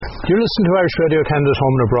You listen to Irish Radio Canada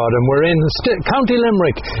Home and Abroad, and we're in County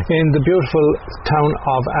Limerick in the beautiful town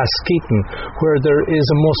of Askeaton, where there is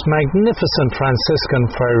a most magnificent Franciscan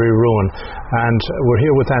friary ruin. And we're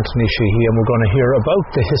here with Anthony Sheehy, and we're going to hear about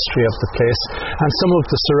the history of the place and some of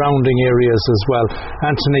the surrounding areas as well.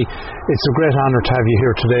 Anthony, it's a great honour to have you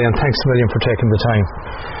here today, and thanks a million for taking the time.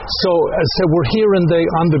 So, as I said, we're here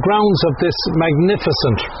on the grounds of this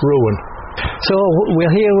magnificent ruin. So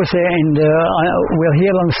we're here we're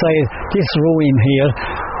here alongside this ruin here,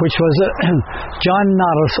 which was John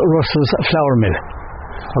Norris Russell's flour mill.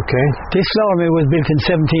 Okay. This flour mill was built in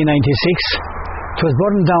 1796. It was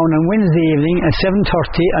burned down on Wednesday evening at 7:30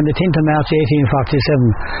 on the 10th of March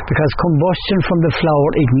 1847 because combustion from the flour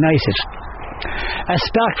ignited. A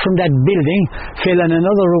spark from that building fell on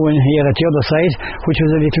another ruin here at the other side, which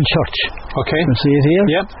was a little church. Okay. You see it here?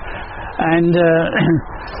 Yep. And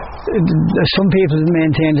some people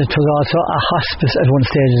maintained it was also a hospice at one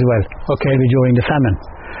stage as well. Okay. Maybe during the famine.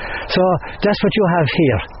 So that's what you have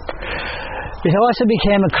here. It also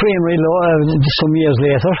became a creamery some years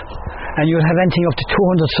later, and you would have anything up to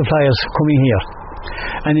 200 suppliers coming here.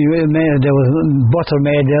 And there was butter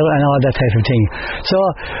made there and all that type of thing. So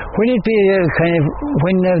when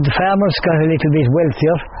the farmers got a little bit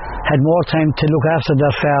wealthier, had more time to look after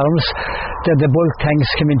their farms, the bulk tanks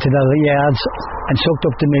came into their yards and sucked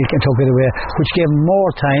up the milk and took it away, which gave more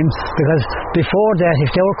time, because before that, if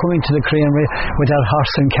they were coming to the creamery with their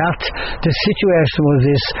horse and cart, the situation was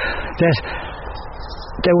this, that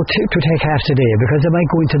they would take half the day, because they might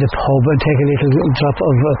go into the pub and take a little drop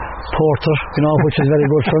of porter, which was very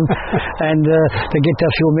good for them, and they get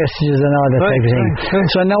their few messages and all that type of thing. Right.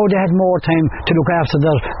 So now they had more time to look after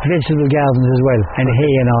their vegetable gardens as well, and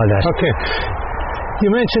hay and all that. Okay. You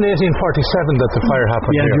mentioned 1847 that the fire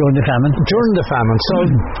happened here. During the famine. During the famine. So,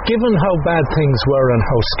 given how bad things were and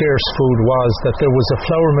how scarce food was, that there was a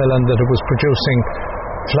flour mill and that it was producing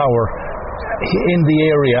flour in the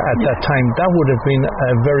area at that time, that would have been a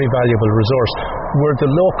very valuable resource. Were the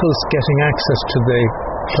locals getting access to the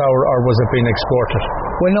flour, or was it being exported?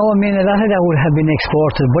 Well, no, I mean, a lot of that would have been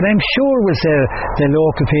exported, but I'm sure with the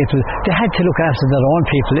local people, they had to look after their own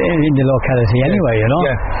people in the locality anyway,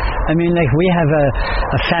 Yeah. I mean, like, we have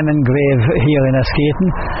a famine grave here in Askeaton,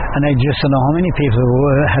 and I just don't know how many people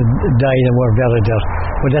have died and were buried there.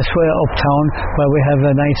 But that's where uptown, where we have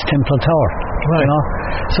a Knights Templar Tower. Right.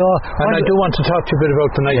 So, and I do want to talk to you a bit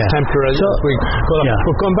about the Knights Templar as we go on.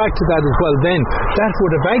 But going back to that as well, then that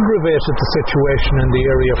would have aggravated the situation in the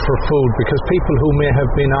area for food, because people who may have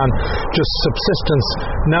been on just subsistence,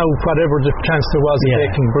 now whatever the chance there was of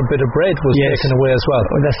taking a bit of bread was taken away as well.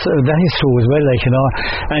 That is true as well,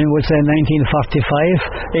 and it was 1945,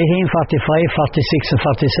 1845, 46 and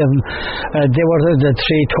 47, they were the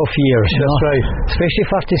three tough years. That's right. Especially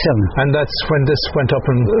 47. And that's when this went up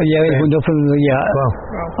in... it went up in... Wow.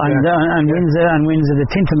 And Windsor the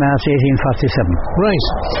 10th of March 1847. Right.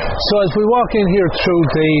 So as we walk in here through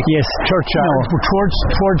the churchyard,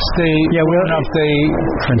 towards the ruin of the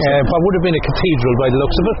what would have been a cathedral by the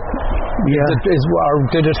looks of it. Or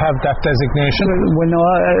did it have that designation? Well, no,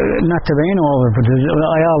 not that I know of it, but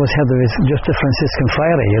I always had it just the Franciscan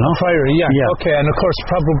friary, Friary, yeah. Okay, and of course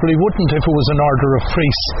probably wouldn't if it was an order of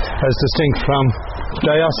priests, as distinct from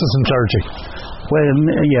diocesan clergy. Well,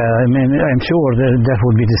 I mean, I'm sure that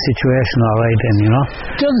would be the situation, all right, then,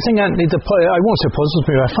 The other thing, Anthony, I won't say puzzles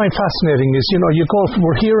me, I find fascinating is,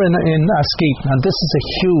 we're here in Askeaton, and this is a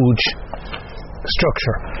huge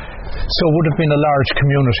structure. So it would have been a large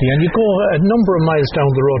community, and you go a number of miles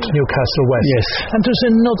down the road to Newcastle West, and there's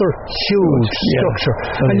another huge structure,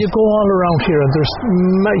 and you go all around here, and there's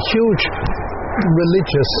huge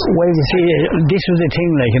religious. Well, you see, this was the thing,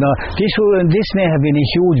 this may have been a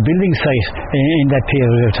huge building site in that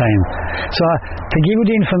period of time. So, to give you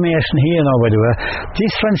the information here now, by the way,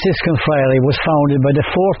 this Franciscan friary was founded by the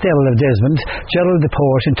 4th Earl of Desmond, Gerald the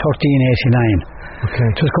Poet, in 1389. Okay.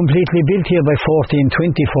 It was completely built here by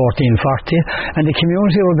 1420, 1440, and the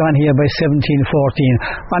community were gone here by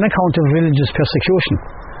 1714 on account of religious persecution.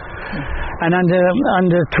 And on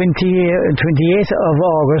the 28th of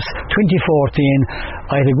August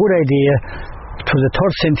 2014, I had a good idea. It was the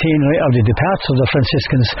 3rd centenary of the departure of the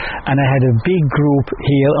Franciscans, and I had a big group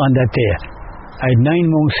here on that day. I had 9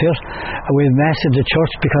 monks here, and we massed the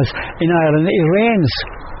church, because in Ireland it rains.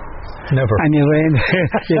 Never. And it rained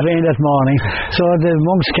that morning. So the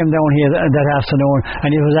monks came down here that afternoon, and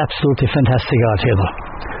it was absolutely fantastic altogether.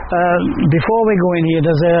 Before we go in here,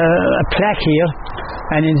 there's a plaque here,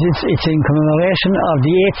 and it's in commemoration of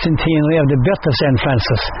the 8th centenary of the birth of St.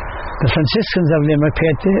 Francis. The Franciscans of Limerick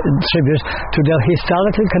paid tribute to their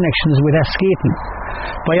historical connections with Askeaton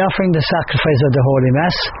by offering the sacrifice of the Holy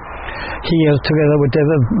Mass here together with the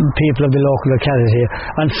people of the local locality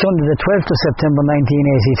on Sunday the 12th of September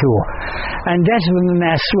 1982. And that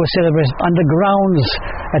Mass was celebrated on the grounds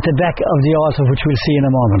at the back of the altar, which we'll see in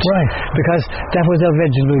a moment. Right. Because that was their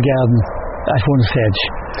vegetable garden at one stage.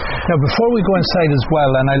 Now, before we go inside as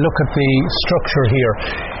well, and I look at the structure here,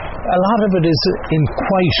 a lot of it is in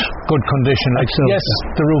quite good condition. Like, yes,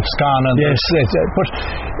 the roof's gone, and yes, but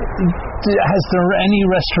has there any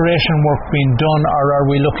restoration work been done, or are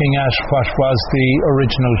we looking at what was the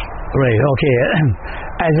original? Right, okay.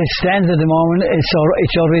 As it stands at the moment, it's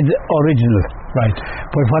original. Right.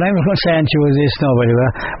 But what I'm saying to you is this now, by the way.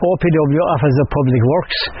 OPW offers the public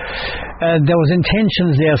works. There was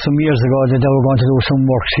intentions there some years ago that they were going to do some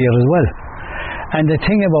works here as well. And the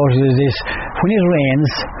thing about it is this: when it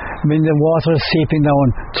rains, when the water is seeping down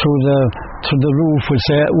through the roof,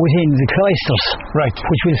 within the cloisters, right,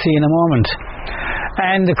 which we'll see in a moment.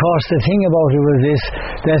 And of course, the thing about it was this: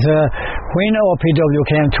 that when OPW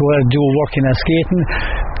came to do work in Askeaton,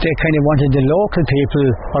 they kind of wanted the local people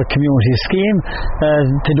or community scheme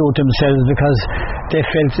to do it themselves, because they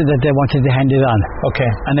felt that they wanted to hand it on. Okay.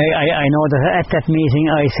 And I know that at that meeting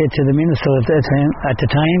I said to the minister at the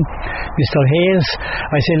time, Mr. Hayes,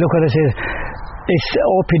 I said, look what I said, it's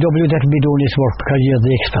OPW that will be doing this work because you're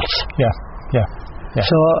the experts. Yeah.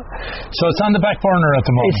 So it's on the back burner at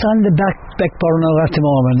the moment. It's on the back burner at the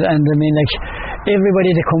moment, and I mean, like,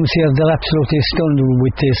 everybody that comes here, they're absolutely stunned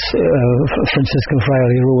with this Franciscan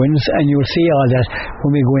Friary ruins, and you'll see all that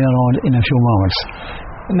when we go in around in a few moments.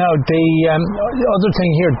 Now, the other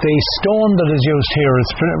thing here, the stone that is used here is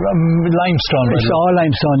limestone. It's all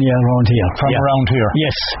limestone around here. From around here?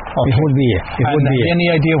 Yes, okay. It would be. Any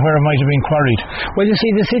idea where it might have been quarried? Well, you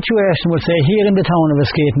see, the situation would say here in the town of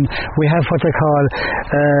Askeaton, we have what they call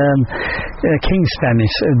King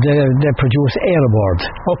Spanish. They produce airboard.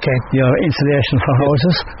 Okay. Your insulation for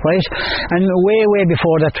houses, right? And way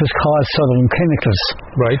before that was called Southern Chemicals.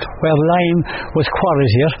 Right. Where lime was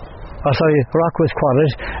quarried here. Rock was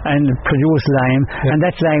quarried and produced lime, and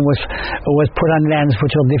that lime was put on lands which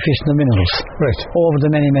are deficient of minerals over the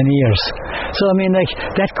many years. So I mean, like,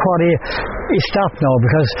 that quarry is stopped now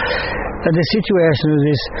because the situation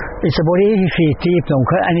is it's about 80 feet deep now,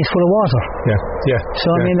 and it's full of water. Yeah. So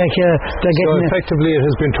I mean, like, they're getting. So effectively, it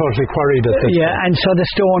has been totally quarried at this. Yeah, and so the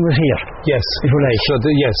stone was here. Yes, if you like. So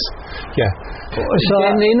So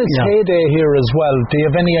in its heyday here as well, do you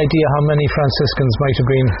have any idea how many Franciscans might have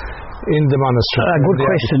been in the monastery? Good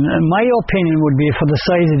question. My opinion would be, for the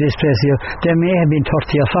size of this place here, there may have been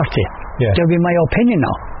 30 or 40. Yeah. That would be my opinion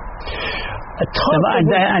now.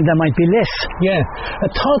 And there might be less. Yeah. A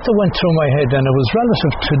thought that went through my head, and it was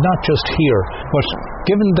relative to not just here, but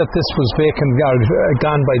given that this was vacant,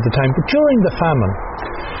 gone by the time, but during the famine,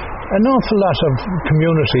 an awful lot of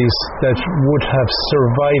communities that would have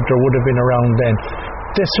survived or would have been around then,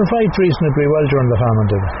 they survived reasonably well during the famine,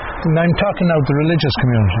 did they? And I'm talking now the religious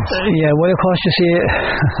communities. Yeah, well, of course, you see,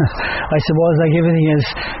 I suppose, like everything else,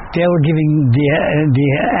 they were giving the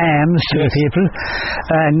alms to the people,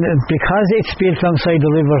 and because it's built alongside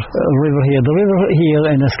the river here, the river here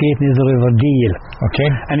in Askeaton is the River Deal. Okay.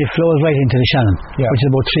 And it flows right into the Shannon, which is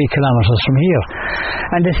about 3 kilometres from here.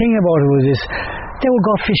 And the thing about it was this: they would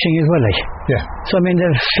go fishing as well, like. Yeah. So I mean,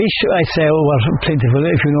 the fish, I'd say, were plentiful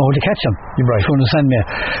if you know how to catch them. Right. If you understand me.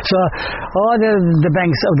 So all the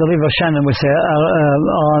banks of the River Shannon, would say,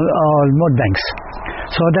 are all mud banks.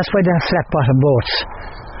 So that's why they have flat bottom boats.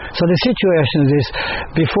 So the situation is this: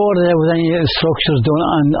 before there was any structures done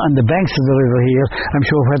on the banks of the river here, I'm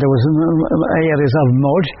sure where there was areas of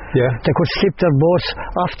mud, they could slip their boats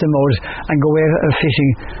off the mud and go away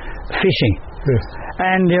fishing. Yeah.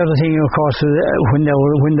 And the other thing, of course, when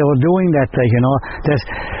they were doing that, like, you know, that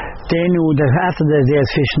they knew that after the day's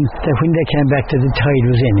fishing, that when they came back, the tide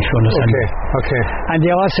was in, if you understand. Okay. And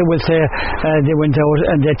they also would say they went out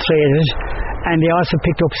and they traded, and they also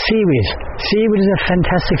picked up seaweed. Seaweed is a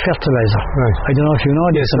fantastic fertilizer. Right. I don't know if you know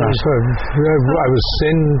this or not. I was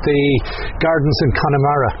in the gardens in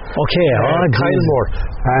Connemara. Okay. Kylemore.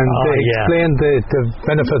 And they explained the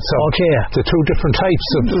benefits of the two different types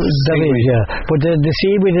of seaweed. But the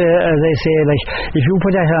seaweed, as they say, like, if you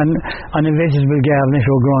put that on a vegetable garden, if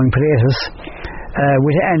you're growing potatoes,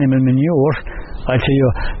 with animal manure, I tell you,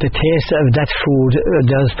 the taste of that food,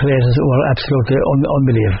 those potatoes, were absolutely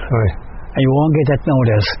unbelievable. Right. And you won't get that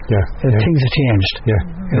nowadays. Things have changed.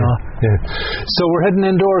 You know. So we're heading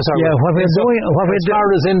indoors, are we? What we're doing... as far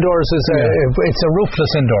as indoors is, it's a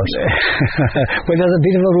roofless indoors. Well, there's a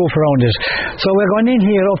bit of a roof around it. So we're going in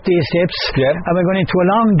here up these steps, and we're going into a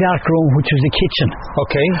long dark room, which is the kitchen.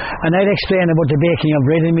 Okay. And I'll explain about the baking of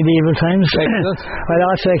bread in medieval times. I'll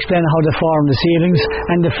also explain how to form the ceilings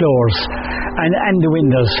and the floors and the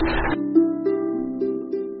windows.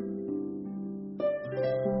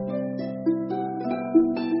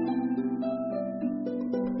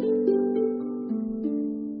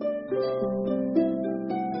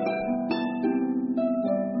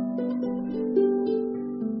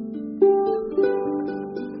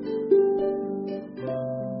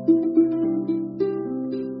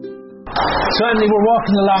 So Andy, we're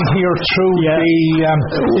walking along here through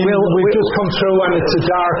we've just come through and it's a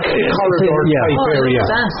dark corridor type area.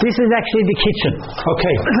 This is actually the kitchen.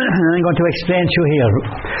 Okay. I'm going to explain to you here.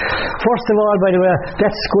 First of all, by the way,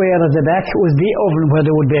 that square at the back was the oven where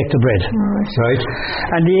they would bake the bread. Right.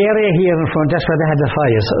 And the area here in front, that's where they had their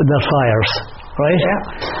fires. Right?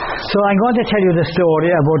 So I'm going to tell you the story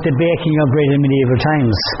about the baking of bread in medieval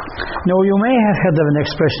times. Now, you may have heard of an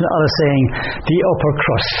expression or a saying, the upper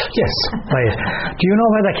crust. Yes. Right. Do you know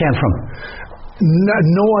where that came from?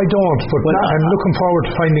 No, I don't, but I'm looking forward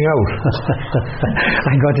to finding out.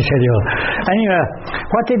 I'm going to tell you. Anyway,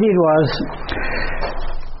 what they did was,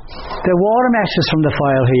 the warm ashes from the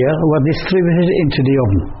fire here were distributed into the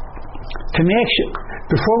oven. To make sure...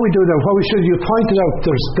 Before we do that, you pointed out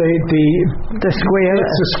there's the square.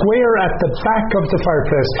 It's a square at the back of the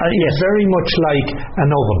fireplace. Yes. Very much like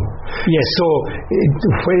an oven. Yes. So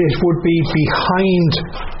it would be behind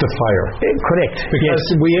the fire. Correct. Because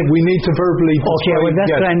we need to verbally. Okay, well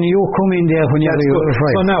that's when you come in there when you're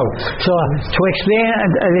right. So now, to explain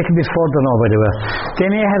a little bit further now, by the way, they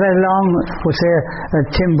may have a long, we'll say, a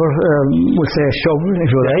timber, we'll say, shovel, if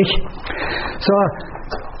you like. So.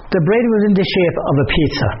 The bread was in the shape of a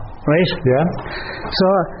pizza, right? Yeah. So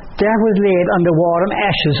that was laid on the warm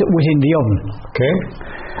ashes within the oven. Okay.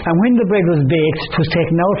 And when the bread was baked, it was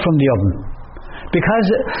taken out from the oven. Because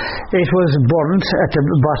it was burnt at the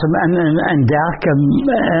bottom and dark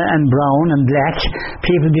and brown and black,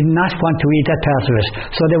 people did not want to eat that part of it.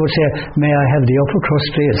 So they would say, may I have the upper crust,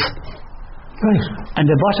 please? Right. And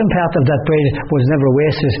the bottom part of that bread was never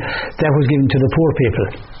wasted. That was given to the poor people.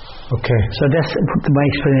 Okay. So that's my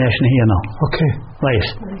explanation here now. Okay. Right.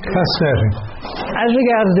 Fascinating. As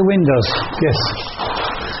regards the windows. Yes.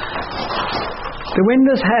 The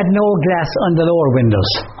windows had no glass on the lower windows.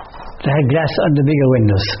 They had glass on the bigger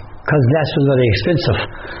windows because glass was very expensive.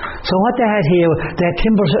 So what they had here, they had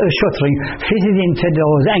timber shuttering fitted into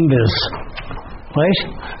those angles. Right?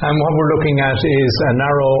 And what we're looking at is a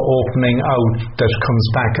narrow opening out that comes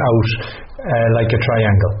back out like a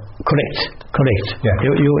triangle. Correct. Yeah.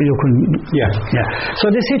 You can. Yeah.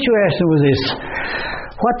 So the situation was this.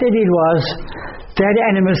 What they did was they had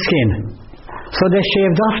animal skin. So they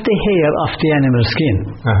shaved off the hair off the animal skin.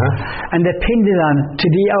 And they pinned it on to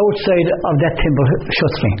the outside of that timber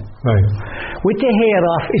shuttering. Right. With the hair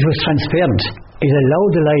off, it was transparent. It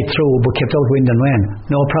allowed the light through but kept out wind and rain.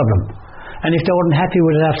 No problem. And if they weren't happy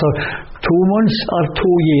with it after 2 months or 2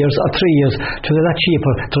 years or 3 years, it was a lot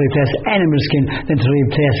cheaper to replace animal skin than to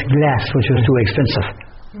replace glass, which was too expensive.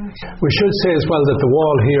 We should say as well that the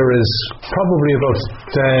wall here is probably about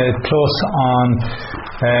close on,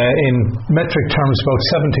 in metric terms, about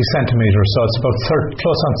 70 centimetres, so it's about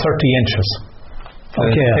close on 30 inches.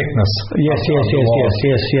 Thickness. Yes.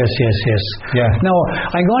 Yeah. Now,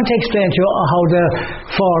 I'm going to explain to you how they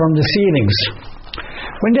form the ceilings.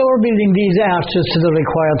 When they were building these arches to the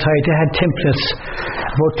required height, they had templates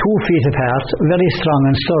about 2 feet apart, very strong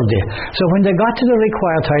and sturdy. So when they got to the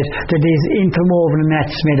required height, there are these interwoven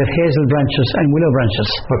mats made of hazel branches and willow branches.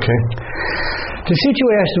 Okay. The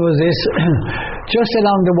situation was this: just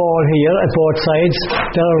along the wall here at both sides,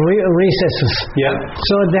 there are recesses. Yeah.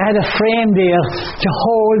 So they had a frame there to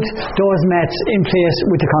hold those mats in place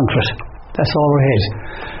with the concrete. That's overhead.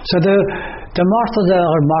 So the mortar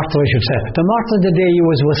that they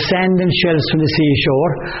used was sand and shells from the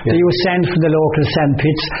seashore. They used sand from the local sand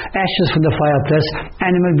pits, ashes from the fireplace,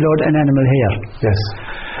 animal blood and animal hair. Yes.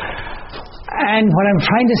 And what I'm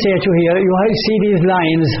trying to say to you here, you see these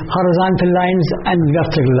lines, horizontal lines and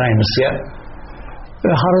vertical lines. Yeah.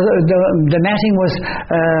 The matting was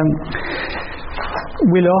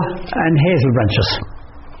willow and hazel branches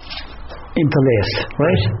interlaced,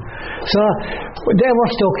 right? So they were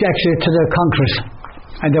stuck actually to the concrete,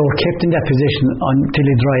 and they were kept in that position until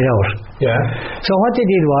it dried out. Yeah. So what they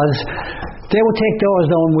did was They would take those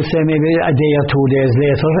down, would say maybe a day or 2 days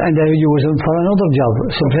later, and they would use them for another job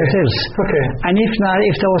someplace else. Okay. And if not,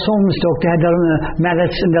 if there was some stuck, they had their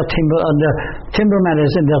mallets and their timber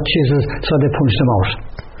mallets and their chisels, so they punched them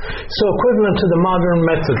out. So equivalent to the modern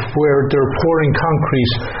method where they're pouring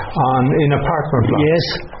concrete in apartment blocks. Yes.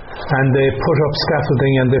 And they put up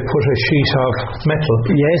scaffolding and they put a sheet of metal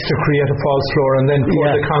to create a false floor and then pour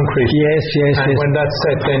the concrete. Yes. And when that's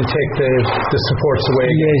set, then take the supports away.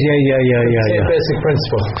 Yeah. Same basic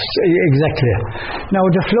principle. Exactly. Now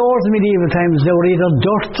the floors in medieval times, they were either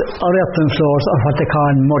dirt or earthen floors or what they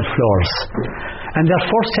call mud floors. And their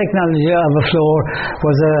first technology of a floor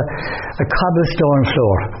was a cobblestone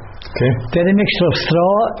floor. Okay. They had a mixture of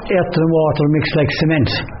straw, earth and water mixed like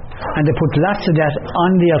cement. And they put lots of that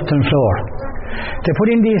on the earthen floor. They put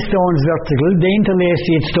in these stones vertical. They interlaced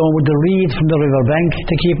each stone with the reeds from the river bank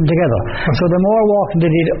to keep them together. So the more walking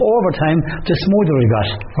they did over time, the smoother it got.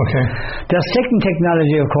 Okay. Their second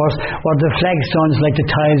technology, of course, were the flagstones like the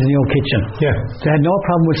tiles in your kitchen. Yeah. They had no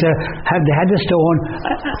problem with they had the stone,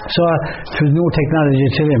 so it was new technology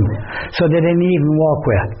to them. So they didn't even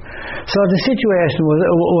walkway. So the situation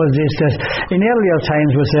was this, that in earlier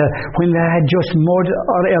times was when they had just mud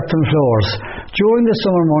or earthen floors. During the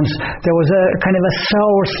summer months, there was a kind of a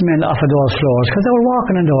sour smell off of those floors because they were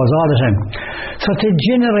walking on those all the time. So to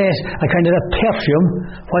generate a kind of a perfume,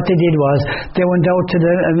 what they did was they went out to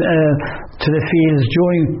the fields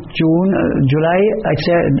during July, I'd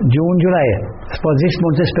say July, I suppose this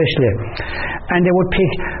month especially, and they would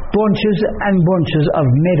pick bunches and bunches of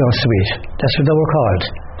meadowsweet. That's what they were called.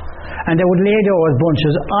 And they would lay those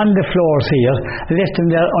bunches on the floors here, left them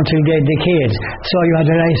there until they decayed. So you had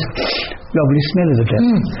a nice, lovely smell of the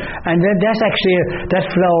place. And that's actually, that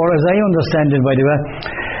flower, as I understand it, by the way,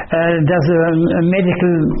 there's a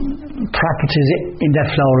medical properties in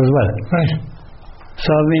that flower as well. Right. So,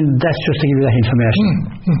 I mean, that's just to give you that information.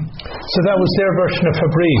 So that was their version of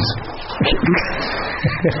Febreze.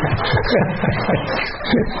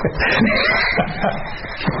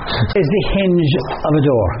 It's the hinge of a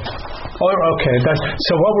door. Oh, okay.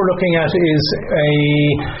 So what we're looking at is a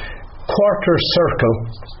quarter circle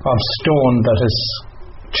of stone that is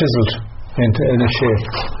chiseled in a shape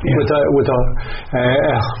with a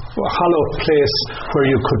hollow place where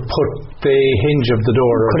you could put the hinge of the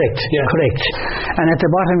door. Correct. And at the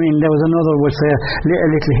bottom there was another with a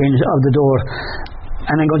little hinge of the door.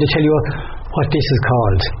 And I'm going to tell you what this is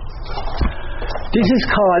called. This is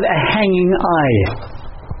called a hanging eye.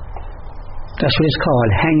 That's what it's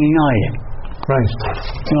called, hanging eye. Right.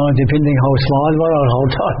 You know, depending how small or how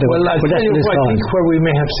tall they were. Well, I think where we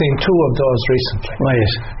may have seen two of those recently.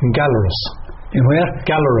 Right. In Gallerus. In where?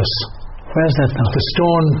 Gallerus. Where's that now? The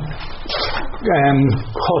stone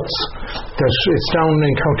huts. It's down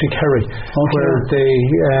in County Kerry, where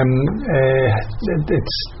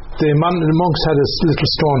the monks had a little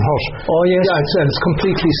stone hut. Oh yes. Yeah, and it's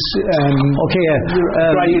completely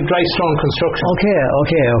dry stone construction.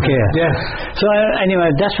 Okay. Yeah. So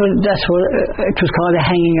anyway, that's what it was called, a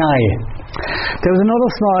hanging eye. There was another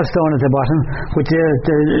small stone at the bottom with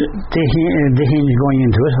the hinge going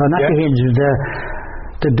into it, or not the hinge,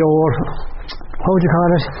 the door. How would you call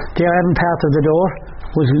it? The iron part of the door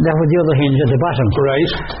was the other hinge at the bottom.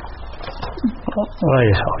 Right.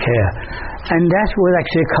 Right. Okay. And that was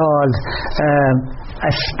actually called a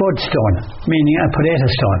spud stone, meaning a potato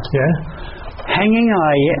stone. Yeah. Hanging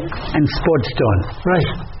eye and spud stone. Right.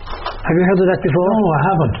 Have you heard of that before? No, I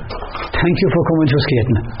haven't. Thank you for coming to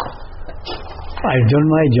Askeaton. I've done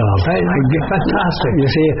my job. Fantastic. You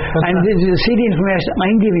see, and you see the information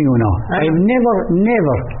I'm giving you now. I've never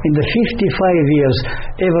in the 55 years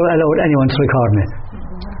ever allowed anyone to record me.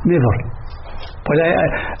 Never. But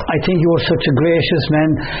I think you were such a gracious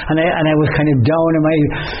man, and I was kind of down in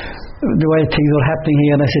the way things were happening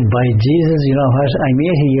here, and I said, by Jesus, you know what, I'm 80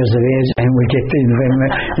 years of age and we'll get the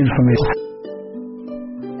information.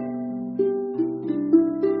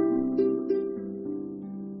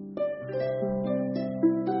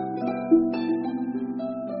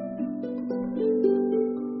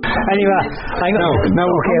 Anyway, now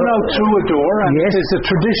we're coming out through a door, and it's a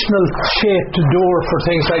traditional shaped door for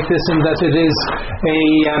things like this, in that it is a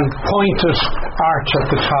pointed arch at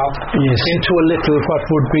the top into a little, what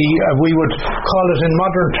would be, we would call it in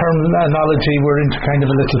modern terminology, we're into kind of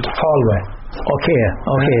a little hallway. Okay.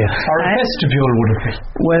 Or a vestibule, would it be?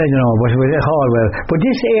 Well, I don't know, but with a hallway. But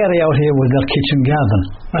this area out here was their kitchen garden.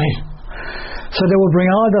 Right. So they would bring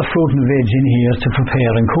all their fruit and veg in here to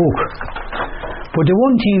prepare and cook. But the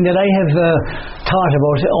one thing that I have thought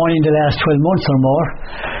about only in the last 12 months or more,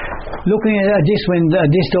 looking at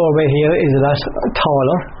this doorway here is a lot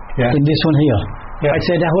taller than this one here. Yeah. I'd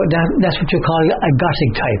say that's what you call a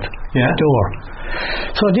Gothic type door.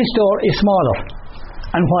 So this door is smaller.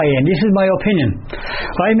 And why? And this is my opinion.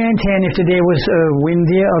 I maintain if the day was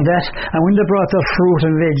windy or that, and when they brought their fruit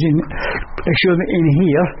and veg in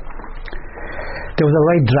here, there was a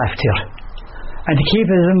right draft here. And to keep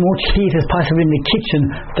as much heat as possible in the kitchen,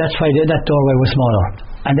 that's why that doorway was smaller.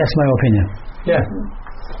 And that's my opinion. Yeah.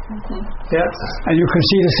 Yeah. And you can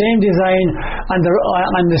see the same design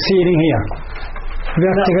on the ceiling here.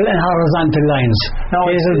 Vertical and horizontal lines. Now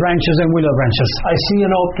hazel branches and willow branches. I see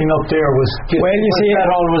an opening up there. Was that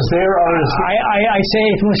always there, or is I say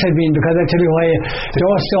it must have been, because I tell you why.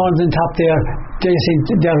 Those stones on top there,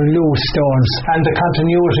 they're loose stones, and the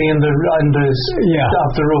continuity of the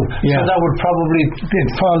roof. Yeah. So that would probably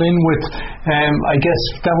fall in with. I guess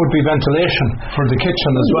that would be ventilation for the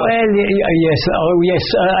kitchen as well. Well, yes. Yes.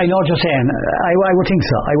 I know what you're saying. I would think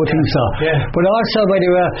so. Yeah. But also, by the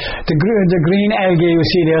way, the green algae you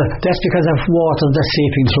see there, that's because of water that's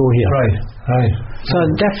seeping through here. Right. So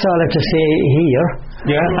that's all I have to say here.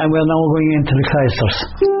 Yeah. And we're now going into the cloisters.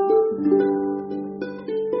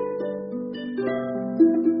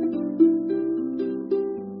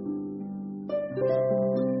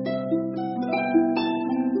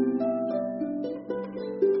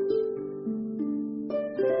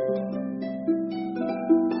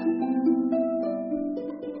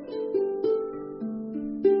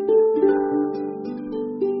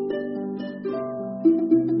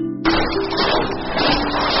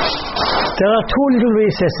 There are two little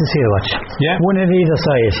recesses here, watch. Yeah. One at either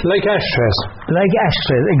side. Like ashtrays. Like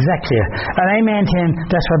ashtrays, exactly. And I maintain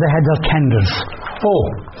that's where they had their candles. Oh,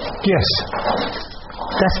 yes.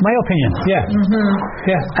 That's my opinion. Yeah. Mm-hmm.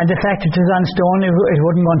 Yeah. And the fact it is on stone, it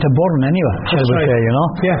wouldn't want to burn anyway, shall we say, you know?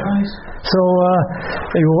 Yeah. So,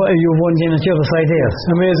 you won't in at the other side here.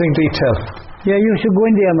 Amazing detail. Yeah, you should go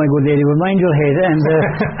in there, my good lady, but mind your head, and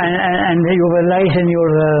and you have a light in your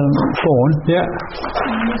phone. Yeah.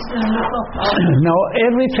 Now,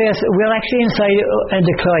 every place, we're actually inside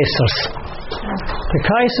the cloisters. The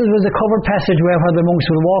cloisters was a covered passageway where the monks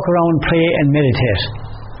would walk around, pray and meditate.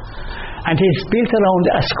 And it's built around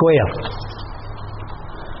a square.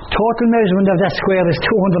 Total measurement of that square is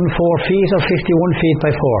 204 feet or 51 feet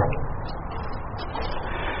by 4.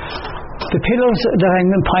 The pillars that I'm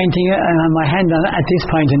pointing on my hand on at this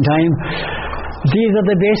point in time, these are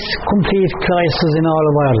the best complete cloisters in all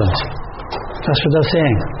of Ireland. That's what they're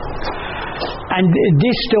saying. And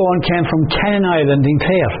this stone came from Cannon Island in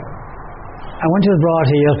Clare. And when it was brought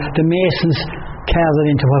here, the masons carved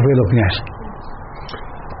it into what we're looking at.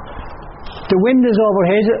 The windows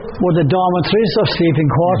overhead were the dormitories or sleeping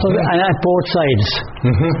quarters, and at both sides.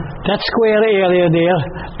 Mm-hmm. That square area there,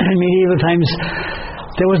 in medieval times,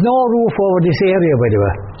 there was no roof over this area, by the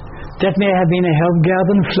way. That may have been a herb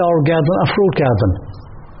garden, flower garden, or fruit garden.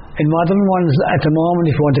 In modern ones, at the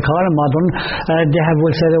moment, if you want to call them modern, they have,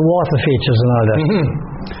 we'll say, the water features and all that. Mm-hmm.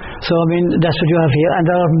 So, I mean, that's what you have here. And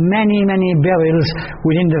there are many, many burials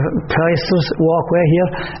within the cloisters walkway here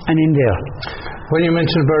and in there. When you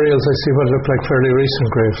mention burials, I see what look like fairly recent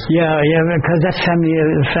graves. Yeah, because that family,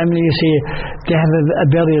 you see, they have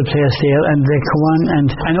a burial place there, and they come on,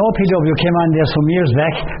 and OPW came on there some years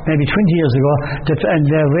back, maybe 20 years ago, and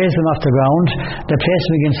they raised them off the ground, they placed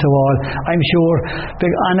them against the wall, I'm sure,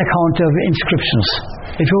 on account of inscriptions.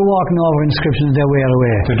 If you're walking over inscriptions, they wear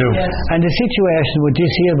away. They do. Yes. And the situation with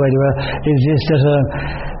this here, by the way, is this that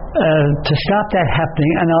to stop that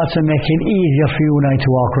happening and also make it easier for you and I to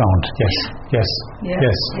walk around. Yes.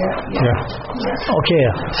 Okay,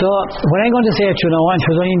 so what I'm going to say to you now, and it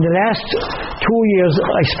was only in the last 2 years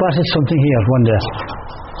I spotted something here one day.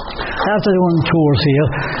 After doing tours here,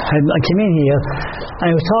 I came in here and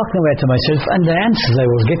I was talking away to myself, and the answers I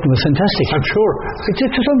was getting was fantastic. I'm sure. It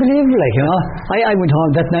was unbelievable, like, you know. I went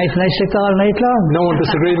home that night and I slept all night long. No one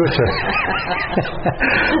disagreed with you.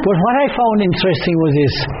 But what I found interesting was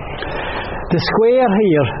this. The square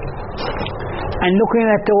here, and looking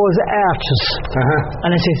at those arches,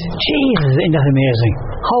 and I said, Jesus, isn't that amazing?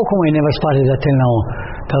 How come I never spotted that till now?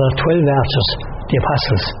 There are 12 arches, the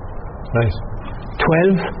apostles. Right.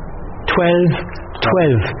 12.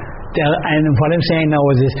 And what I'm saying now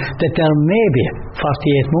is this, that there may be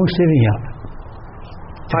 48 monks living here.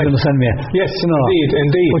 Do you understand me? Yes, you know,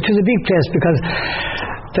 indeed. Which is a big place, because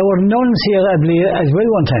there were nuns here, I believe, as well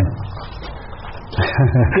one time.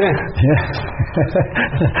 Yeah.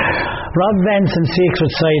 Rob Benson,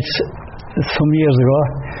 Secret Sites, some years ago,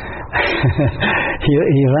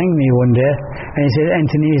 he rang me one day and he said,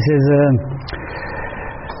 Anthony, he says,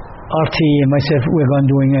 RT and myself, we're going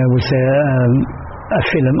doing, we'll say, a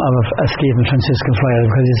film of Askeaton Franciscan Friars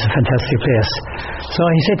because it's a fantastic place. So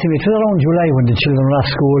he said to me, it was around July when the children were off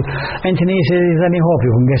school. Anthony said, is there any hope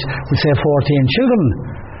you can get, we say, 14 children?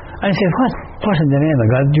 And I said, what in the name of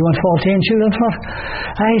God do you want 14 children for?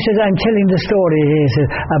 And he said, I'm telling the story, he said,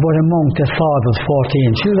 about a monk that fathered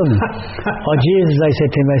 14 children. Oh Jesus, I said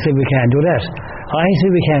to him, we can't do that. Oh, he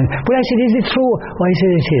said, we can. But I said, is it true? Oh, he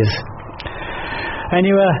said, it is.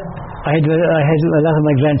 Anyway, I had a lot of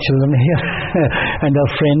my grandchildren here and their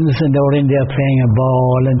friends, and they were in there playing a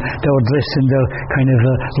ball, and they were dressed in their kind of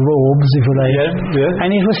robes, if you like. Yeah. And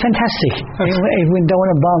it was fantastic. It went down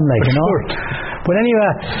a bomb, like, you know. Sure. But anyway,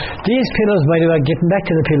 these pillars, by the way, getting back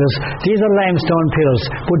to the pillars, these are limestone pillars.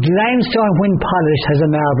 But limestone, when polished, has a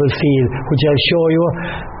marble feel, which I'll show you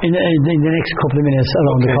in the next couple of minutes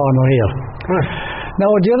around the corner here. Now,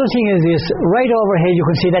 the other thing is this, right over here you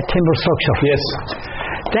can see that timber structure. Yes.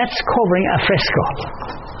 That's covering a fresco.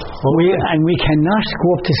 We cannot go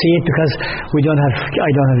up to see it because I don't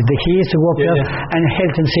have the keys to go up there, and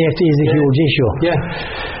health and safety is a huge issue. Yeah.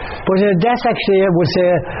 But that's actually, I would say,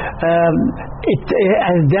 it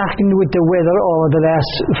has darkened with the weather over the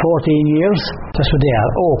last 14 years. That's what they are,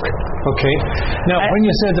 oak. Okay. Now, when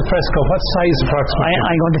you say the fresco, what size approximately?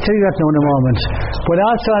 I'm going to tell you that now in a moment. But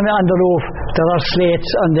also on the roof, there are slates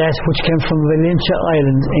on that which came from Valentia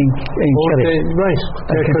Island in Kerry. Okay, right.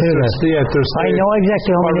 I know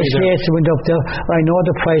exactly how many slates went up there. I know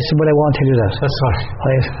the price, but I won't tell you that. That's right.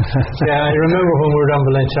 Yeah, I remember when we were down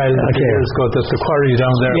Valentia Island a few years ago, there's the quarry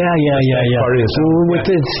down there. Yeah. With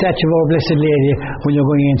the statue of our Blessed Lady when you're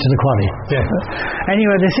going into the quarry. Yeah.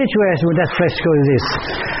 Anyway, the situation with that fresco is this.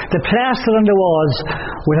 The plaster on the walls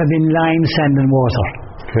would have been lime, sand and water.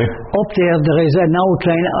 Okay. Up there is an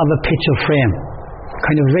outline of a picture frame,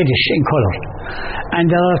 kind of reddish in colour.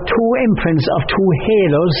 And there are two imprints of two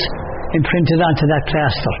halos imprinted onto that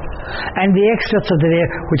plaster. And the experts of the day,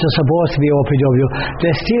 which are supposed to be OPW,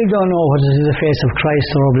 they still don't know whether it is the face of Christ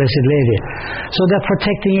or our Blessed Lady. So they're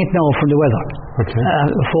protecting it now from the weather. Okay.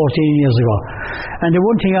 14 years ago. And the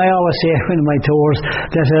one thing I always say in my tours,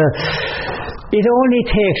 that it only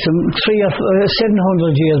takes them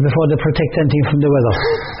 700 years before they protect anything from the weather.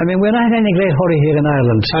 I mean, we're not in any great hurry here in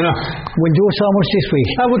Ireland. I know. We'll do so much this week.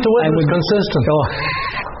 But the weather is consistent.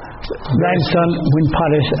 Limestone, when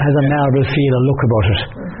polished, has a marble feel and look about it.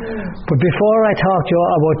 But before I talk to you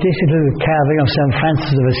about this little carving of St.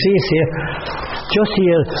 Francis of Assisi, just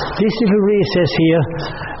here, this little recess here,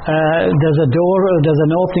 there's a door, there's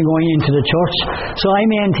an opening going into the church. So I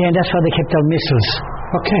maintain that's where they kept their missals.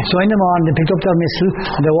 Okay. So in the morning they picked up their missal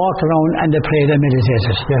and they walked around and they prayed and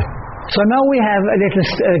meditated. Yeah. So now we have a little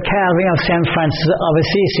carving of St. Francis of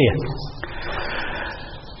Assisi.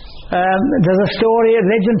 There's a story,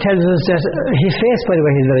 legend tells us that his face, by the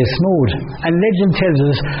way, is very smooth, and legend tells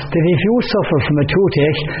us that if you suffer from a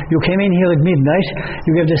toothache, you came in here at midnight,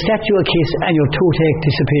 you gave the statue a kiss and your toothache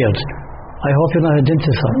disappeared. I hope you're not a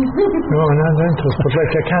dentist, son. No, I'm not a dentist, but like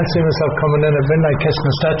I can't see myself coming in at midnight kissing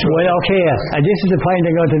a statue. Well, okay, and this is the point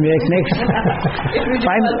I'm going to make next.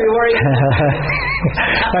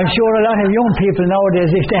 I'm sure a lot of young people nowadays,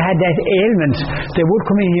 if they had that ailment, they would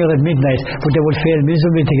come in here at midnight, but they would fail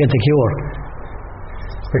miserably to get the cure.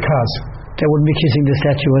 Because? They wouldn't be kissing the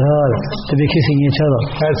statue at all. They'd be kissing each other.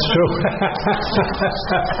 That's true.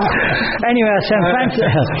 Anyway, St. Francis.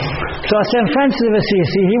 So St. Francis of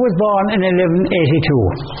Assisi, he was born in 1182.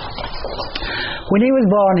 When he was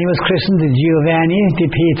born, he was christened Giovanni di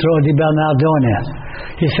Pietro di Bernardone.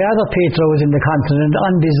 His father Pietro was in the continent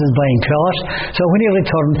on business buying cloth, so when he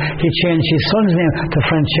returned, he changed his son's name to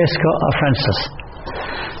Francesco or Francis.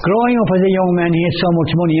 Growing up as a young man, he had so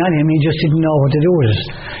much money on him, he just didn't know what to do with it.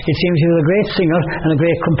 It seems he was a great singer and a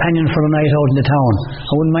great companion for a night out in the town.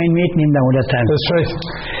 I wouldn't mind meeting him now at that time. That's right.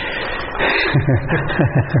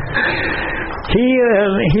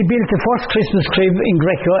 He built the first Christmas crib in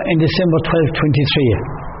Greco in December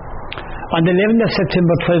 1223. On the 11th of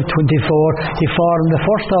September 1224, he formed the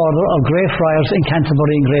first order of Grey Friars in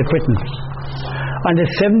Canterbury in Great Britain. On the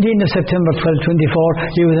 17th of September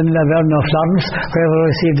 1224, he was in Laverna, Florence, where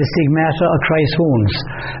he received the stigmata of Christ's wounds.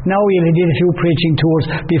 Now he did a few preaching tours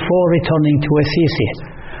before returning to Assisi.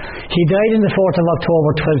 He died on the 4th of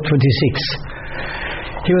October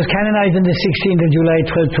 1226. He was canonized on the 16th of July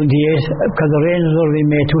 1228 because arrangements were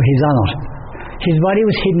being made to his honour. His body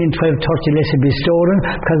was hidden in 1230 lest it be stolen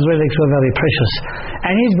because relics were very precious.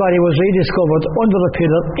 And his body was rediscovered under a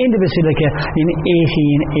pillar in the basilica in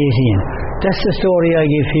 1818. That's the story I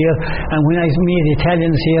give here. And when I meet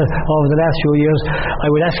Italians here over the last few years, I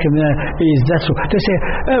would ask them, is that so? They say,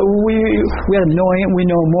 we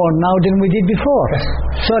know more now than we did before.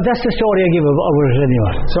 So that's the story I give of ours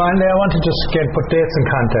anyway. So Andy, I want to just put dates in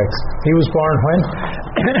context. He was born when?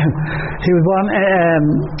 He was born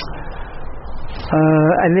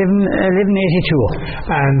 1182.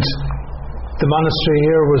 And the monastery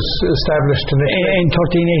here was established in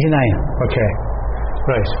 1389. Okay,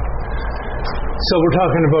 right. So we're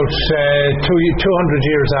talking about 200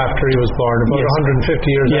 years after he was born, about 150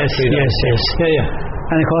 years after he died. Yes. Yeah.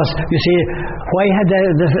 And of course, you see, why had the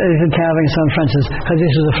little carving St. Francis? Because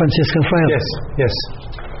this was a Franciscan friar. Yes.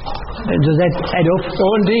 Does that add up?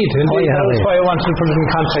 Oh, indeed. That's why I wanted to put it in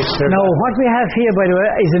context there. Now, what we have here, by the way,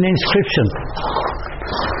 is an inscription.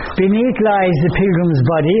 Beneath lies the pilgrim's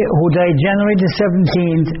body, who died January the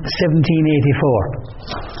 17th, 1784.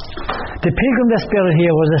 The pilgrim that's buried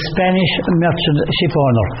here was a Spanish merchant ship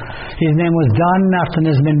owner. His name was Don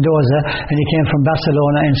Martinez Mendoza, and he came from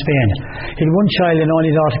Barcelona in Spain. He had one child, an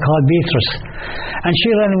only daughter called Beatrice. And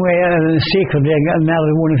she ran away secretly and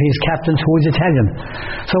married one of his captains who was Italian.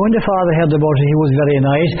 So when the father heard about it, he was very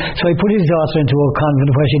annoyed. So he put his daughter into a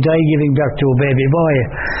convent where she died giving birth to a baby boy.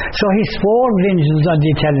 So he swore vengeance on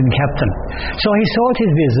the Italian captain. So he sold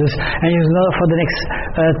his business, and he was for the next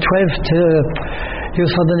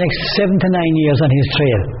 7 to 9 years on his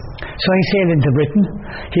trail. So he sailed into Britain,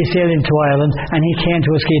 he sailed into Ireland, and he came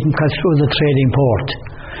to Askeaton because it was a trading port.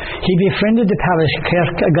 He befriended the parish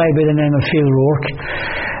clerk, a guy by the name of Phil Rourke,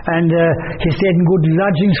 and he stayed in good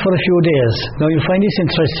lodgings for a few days. Now you'll find this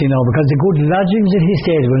interesting now, because the good lodgings that he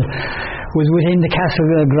stayed with was within the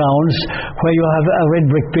castle grounds, where you have a red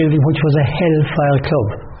brick building which was a Hellfire Club.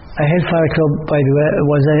 A Hellfire Club, by the way,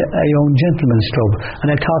 was a young gentleman's club,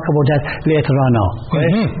 and I'll talk about that later on now.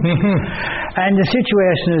 Right? And the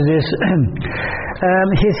situation is this: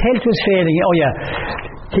 his health was failing. Oh yeah,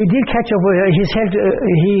 he did catch up with his health.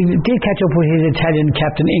 He did catch up with his Italian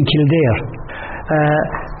captain in Kildare,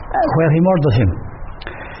 where he murdered him.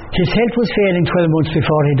 His health was failing 12 months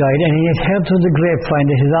before he died, and he had heard through the grapevine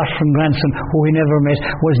that his orphan grandson, who he never met,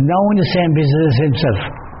 was now in the same business as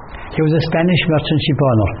himself. He was a Spanish merchant ship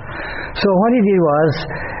owner. So what he did was,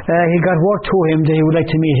 he got word to him that he would like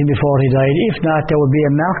to meet him before he died. If not, there would be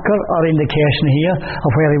a marker or indication here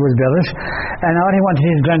of where he was buried. And all he wanted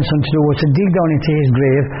his grandson to do was to dig down into his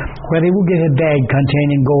grave, where he would get a bag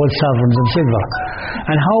containing gold sovereigns and silver.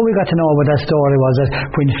 And how we got to know about that story was that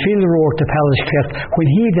when Phil wrote the parish clerk, when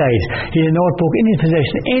he died, he had a notebook in his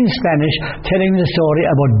possession in Spanish telling the story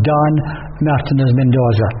about Don Martinez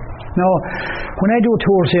Mendoza. Now, when I do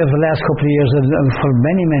tours here for the last couple of years, for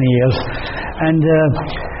many, many years, and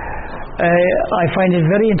I find it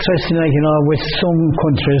very interesting, with some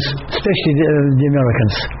countries, especially the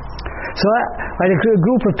Americans. So I had a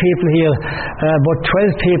group of people here, about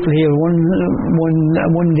 12 people here,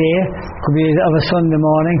 one day, could be of a Sunday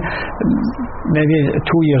morning, maybe 2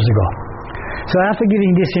 years ago. So after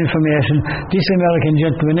giving this information, this American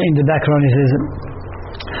gentleman in the background, he says,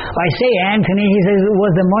 I say, Anthony, he says,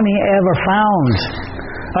 was the money ever found?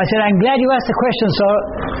 I said, I'm glad you asked the question, sir.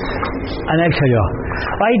 And I'll tell you,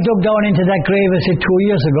 I dug down into that grave, I said, 2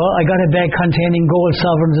 years ago. I got a bag containing gold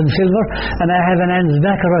sovereigns and silver, and I have an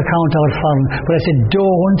Ansbacher account out for him. But I said,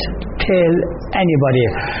 don't tell anybody.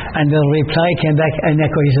 And the reply came back, and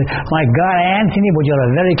he said, my God, Anthony, but you're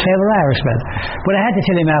a very clever Irishman. But I had to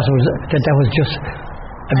tell him afterwards that was just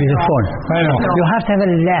a bit of fun. I know. You have to have a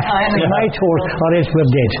laugh in my tour, or else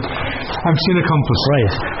we're dead. I've seen a compass. Right.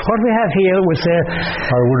 What we have here was or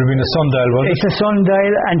it would have been a sundial, wasn't it? It's a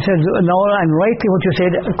sundial, and rightly what you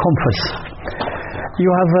said, a compass. You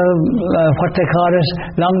have what they call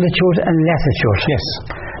it, longitude and latitude. Yes.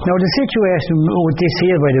 Now the situation with this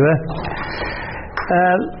here, by the way,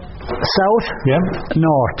 south,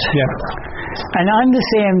 north. Yeah. And on the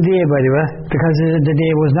same day, by the way, because the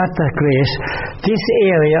day was not that great, this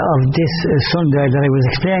area of this sundial that I was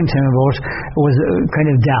explaining to him about was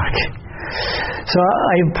kind of dark. So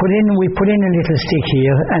we put in a little stick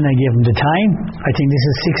here, and I gave him the time. I think this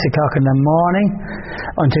is 6 o'clock in the morning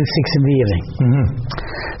until 6 in the evening. Mm-hmm.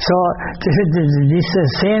 So this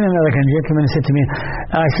same American gentleman said to me,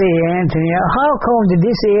 I say, Anthony, how come did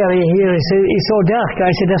this area here is so dark?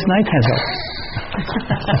 I said, that's night time.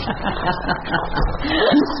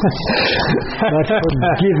 But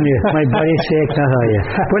forgive me, my body's sake, not are you.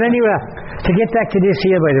 But anyway, to get back to this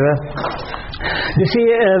here, by the way, you see,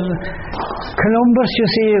 Columbus,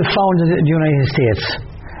 founded the United States.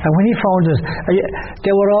 And when he found it,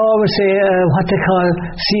 they were always what they call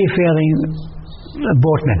seafaring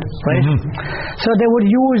boatmen, right? So they would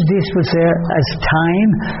use this as time,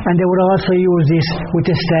 and they would also use this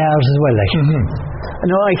with the stars as well.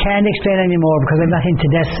 No, I can't explain anymore because I'm not into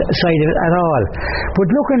that side of it at all. But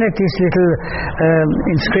looking at this little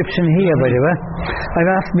inscription here, by the way,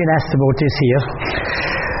 I've often been asked about this here.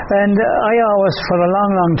 And I always, for a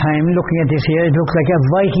long, long time, looking at this here, it looked like a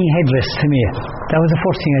Viking headdress to me. That was the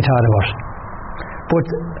first thing I thought about. But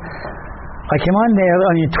I came on there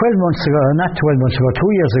only 12 months ago, not 12 months ago,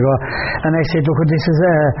 2 years ago, and I said, look, this is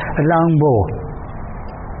a long bow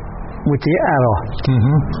with the arrow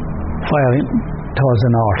firing towards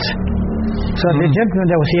the north. So the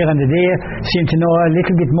gentleman that was here on the day seemed to know a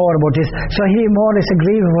little bit more about this, so he more or less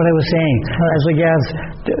agreed with what I was saying as regards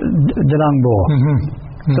the long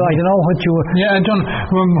bow. So I don't know what you... Yeah, I don't...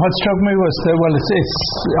 what struck me was that, well, it's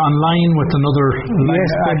on line with another line.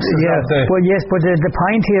 Yes, but the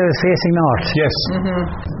point here is facing north. Yes.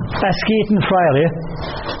 Askeaton Friary.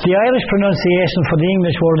 The Irish pronunciation for the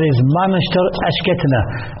English word is Monaster Askeaton,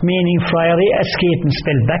 meaning Friary Askeaton,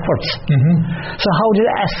 spelled backwards. So how did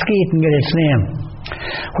Askeaton get its name?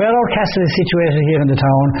 Where our castle is situated here in the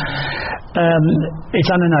town,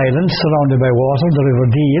 it's on an island surrounded by water, the River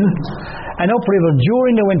Deal. And upriver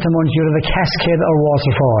during the winter months you have a cascade or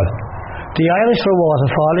waterfall. The Irish for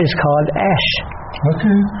waterfall is called Ash.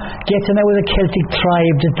 Getana was a Celtic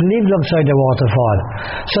tribe that lived alongside the waterfall.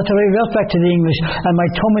 So to revert back to the English, and my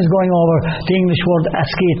thumb is going over the English word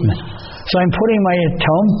Askeaton. So I'm putting my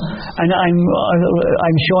thumb and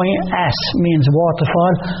I'm showing As means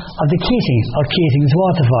waterfall of the Keating or Keating's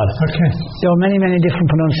waterfall. There are many, many different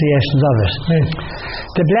pronunciations of it.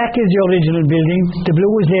 The black is the original building, the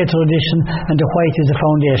blue is later addition, and the white is the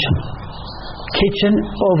foundation. Kitchen,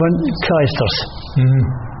 oven, cloisters.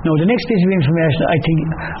 Now the next piece of information,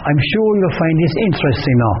 I'm sure you'll find this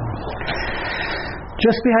interesting now.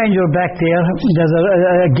 Just behind your back there, there's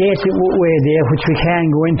a gateway there which we can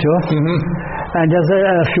go into, and there's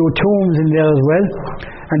a few tombs in there as well.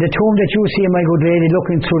 And the tomb that you see, my good lady,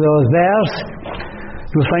 looking through those bars,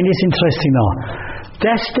 you'll find this interesting now.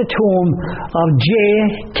 That's the tomb of J.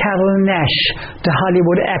 Carroll Nash, the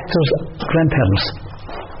Hollywood actor's grandparents.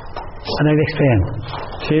 And I'll explain.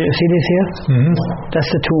 See this here? That's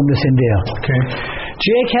the tomb that's in there. J.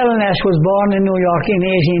 Carroll Nash was born in New York in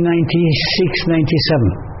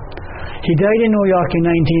 1896-97. He died in New York in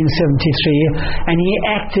 1973, and he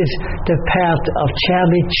acted the part of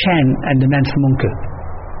Charlie Chan and the Man from U.N.C.L.E.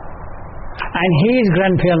 And his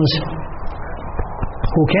grandparents,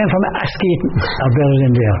 who came from Askeaton, are buried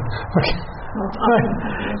in there.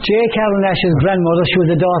 J. Carroll Nash's grandmother, she was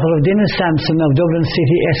the daughter of Dennis Sampson of Dublin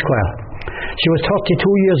City, Esquire. She was 32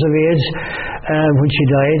 years of age when she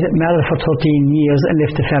died, married for 13 years and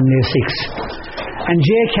left a family of 6. And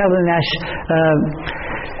J. Carroll Nash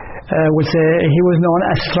he was known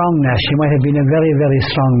as Strong Nash. He might have been a very, very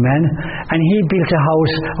strong man. And he built a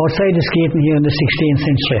house outside Askeaton here in the 16th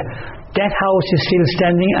century. That house is still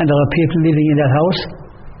standing, and there are people living in that house.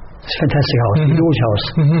 It's a fantastic house, a huge house.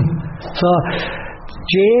 So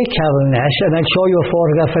J. Carroll Nash, and I'll show you a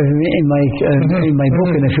photograph of him in my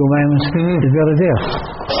book in a few moments. Is buried there.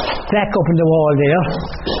 Back up in the wall there,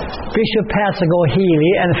 Bishop Patrick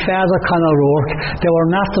O'Healy and Father Conor Rourke, they were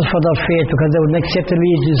martyred for their faith because they wouldn't accept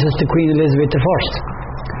allegiance to Queen Elizabeth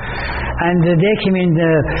I. And they came in.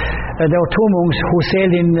 There were two monks who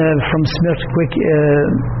sailed in from Smirwick,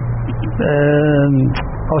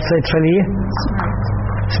 outside Tralee,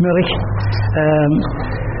 Smirwick.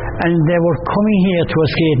 And they were coming here to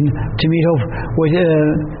Askeaton to meet up with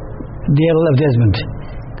the Earl of Desmond.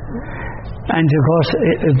 And of course,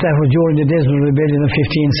 that was during the Desmond Rebellion of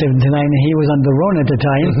 1579, and he was on the run at the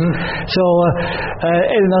time. So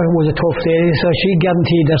Eleanor was a tough lady, so she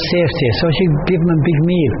guaranteed their safety. So she gave them a big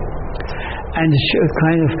meal. And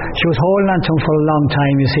she was holding on to him for a long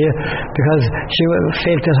time, you see, because she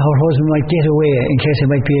felt that her husband might get away in case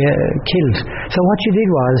he might be killed. So what she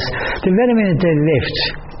did was, the very minute they left,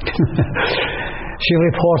 she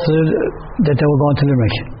reported that they were going to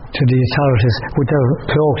Limerick to the authorities with their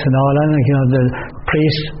cloaks and all, and the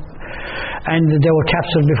priest. And they were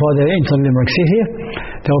captured before they entered Limerick City.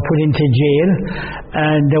 They were put into jail,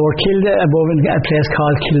 and they were killed above in a place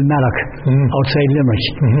called Kilmarnock, outside Limerick.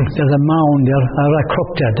 There's a mound there, or a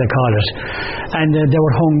crypta they call it, and they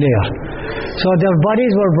were hung there. So their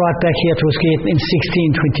bodies were brought back here to Askeaton in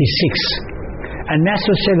 1626. And Mass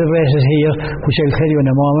was celebrated here, which I'll tell you in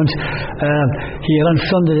a moment, here on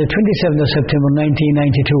Sunday the 27th of September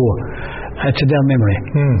 1992. to their memory.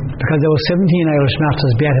 Because there were 17 Irish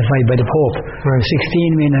martyrs beatified by the Pope,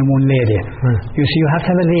 16 men and one lady. You see, you have to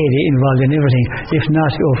have a lady involved in everything. If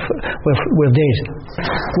not, we're dead.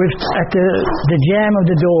 At the jam of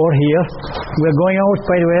the door here, we're going out,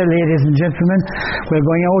 by the way, ladies and gentlemen, we're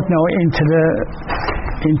going out now into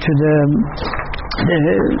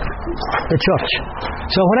the church.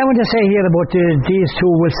 So what I want to say here about these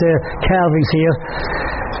two carvings here,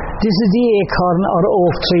 this is the acorn or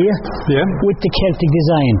oak tree with the Celtic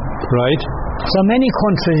design. Right. So many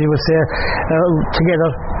countries, you would say, together,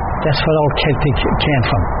 that's where our Celtic came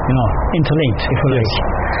from, interlinked, if you like.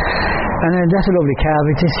 And that's a lovely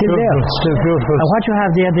carving. It's still there. Still beautiful. And what you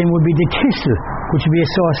have there then would be the thistle, which would be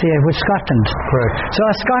associated with Scotland. Correct. So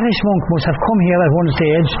a Scottish monk must have come here at one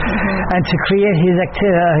stage, and to create his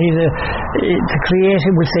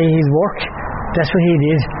his work, that's what he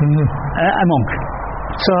did, a monk.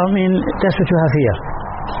 So, I mean, that's what you have here.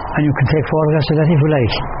 And you can take photographs of that if you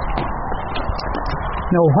like.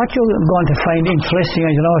 Now, what you're going to find interesting,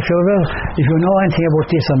 I don't know if you know anything about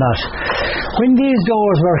this or not. When these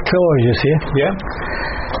doors were closed, you see,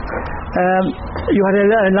 you had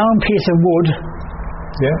a long piece of wood,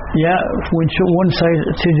 which one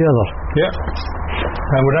side to the other.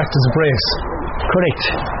 And would act as a brace. Correct.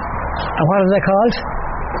 And what is that called?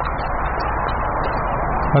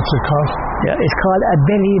 What's it called? It's called a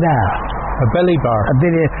belly bar. A belly bar. A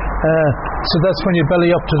belly. So that's when you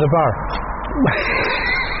belly up to the bar.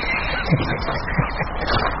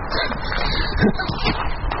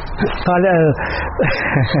 Called a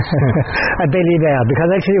belly bar, because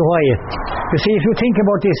I'll tell you why. You see, if you think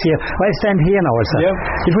about this here, I stand here now,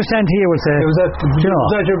 if we stand here, we'll say, was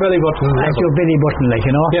that your belly button? That's your belly button,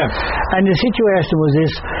 And the situation was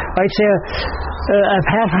this, I'd say,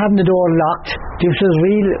 apart from having the door locked, this was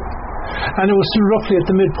real. And it was roughly at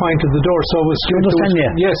the midpoint of the door, so it was. Do you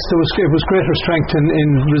understand? Yes, it was greater strength in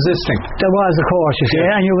resisting. There was, of course, you see,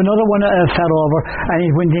 and you have another one fell over, and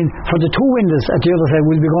it went in for the two windows at the other side.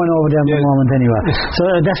 We'll be going over there in a moment anyway. So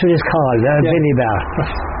that's what it's called, a belly bar.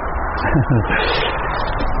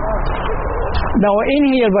 Now, in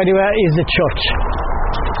here, by the way, is the church.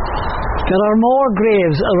 There are more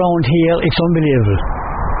graves around here. It's unbelievable.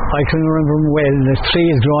 I can remember well, the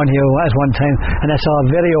trees grown here at one time, and I saw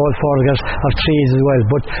very old photographs of trees as well.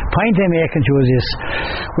 But point I'm making to you is this: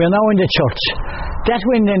 we're now in the church. That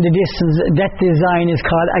window in the distance, that design is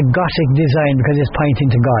called a Gothic design because it's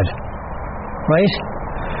pointing to God. Right?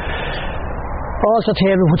 Altar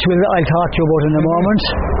table, which I'll talk to you about in a moment,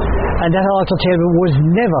 and that altar table was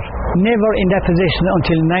never in that position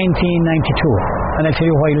until 1992, and I'll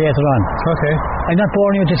tell you why later on. Okay. I'm not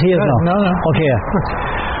boring you to tears now. No. Okay.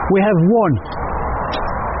 We have 1,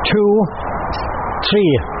 2,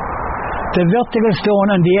 3. The vertical stone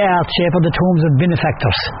and the arch shape are the tombs of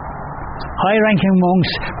benefactors. High-ranking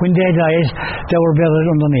monks, when they died, they were buried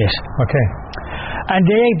underneath. Okay. And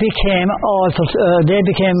they became altars.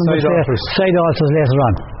 Side altars later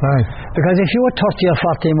on. Right. Because if you were 30 or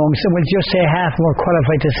 40 monks, and we'll just say half were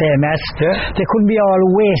qualified to say mass, they couldn't be all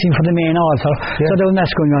waiting for the main altar. So there was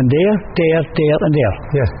mass going on there, and there.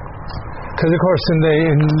 Yes. Because of course in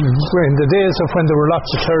the days of when there were lots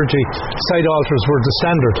of clergy, side altars were the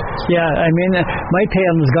standard. Yeah, I mean, my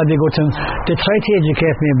parents, God be good to them, they tried to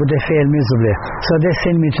educate me, but they failed miserably. So they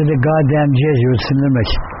sent me to the goddamn Jesuits in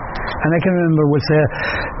Limerick. And I can remember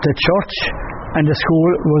the church and the school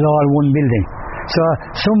was all one building. So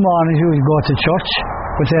some mornings you would go to church,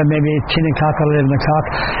 maybe 10 o'clock or 11 o'clock,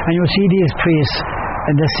 and you would see these priests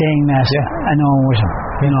and they're saying mass and no one was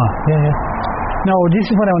them, Now, this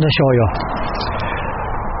is what I want to show you.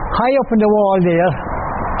 High up on the wall there,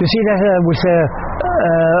 you see that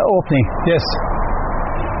opening? Yes.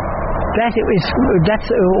 That's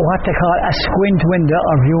what they call a squint window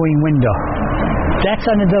or viewing window. That's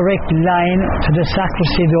on a direct line to the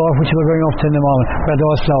sacristy door, which we're going up to in a moment, where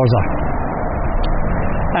those flowers are.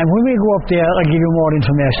 And when we go up there, I'll give you more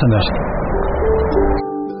information on it.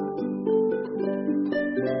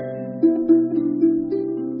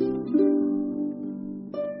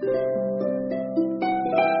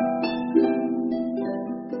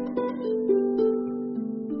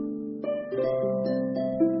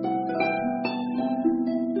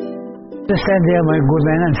 Stand there, my good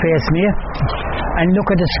man, and face me, and look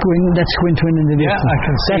at that squint window in the distance. Yeah, I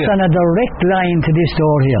can see That's on a direct line to this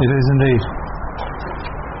door here. It is indeed.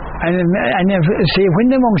 And see, when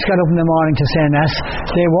the monks got up in the morning to say mass,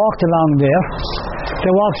 they walked along there. They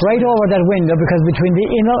walked right over that window because between the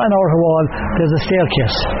inner and outer wall there's a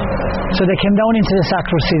staircase. So they came down into the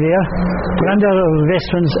sacristy there, put on their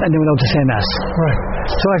vestments, and they went out to say mass. Right.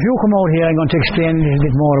 So if you come out here, I'm going to explain a little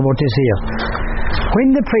bit more about this here. When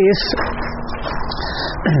the priest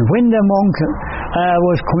when the monk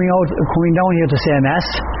was coming down here to say Mass,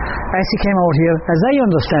 as he came out here, as I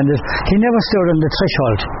understand it, he never stood on the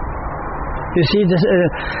threshold. You see,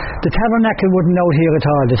 the tabernacle wasn't out here at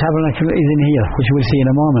all. The tabernacle is in here, which we'll see in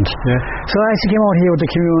a moment. Yeah. So as he came out here with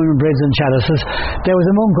the communion breads and chalices, there was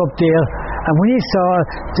a monk up there, and when he saw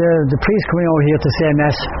the priest coming out here to say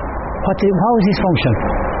Mass, what was his function?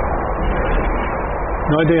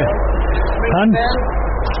 No idea.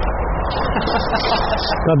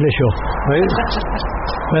 God bless you. Right?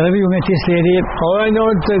 Whenever you met this lady, I know.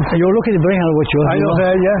 you're lucky to bring her with you. I know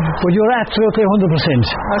her, yeah. But you're absolutely 100%.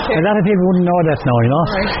 Okay. A lot of people wouldn't know that now, you know.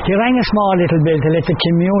 Right. He rang a small little bell to let the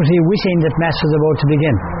community within that Mass was about to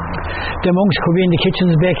begin. The monks could be in the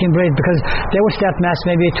kitchens baking bread because they would start Mass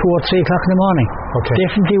maybe at 2 or 3 o'clock in the morning. Okay.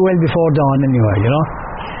 Definitely well before dawn anyway, you know.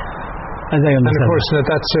 As I understand. And of course, at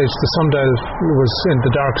that stage, the sundial was in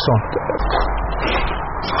the dark zone.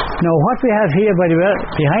 Now, what we have here, by the way,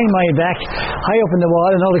 behind my back, high up in the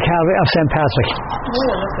wall, another carving of St. Patrick,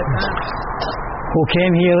 Oh, look at that. who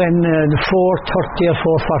came here in the 430 or 440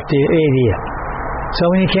 AD. So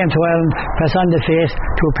when he came to Ireland, passed on the faith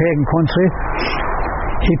to a pagan country,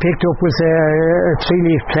 he picked up with a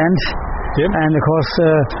 3-leaf plant, Yep. and of course,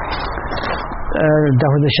 that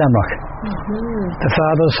was the shamrock. The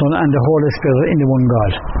Father, Son, and the Holy Spirit in the one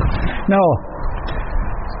God. Now,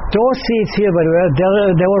 those seats here, by the way,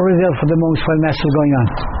 they were reserved for the monks while Mass was going on.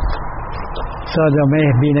 So there may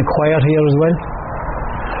have been a choir here as well.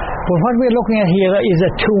 But what we're looking at here is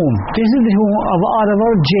a tomb. This is the tomb of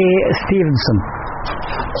Oliver J. Stevenson.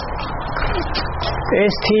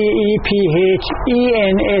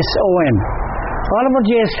 Stephenson. Oliver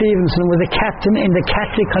J. Stevenson was a captain in the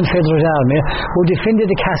Catholic Confederate Army who defended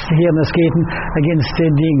the castle here in Askeaton against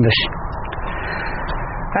the English.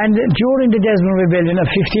 And during the Desmond Rebellion of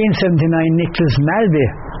 1579, Nicholas Malby,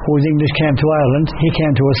 whose English came to Ireland, he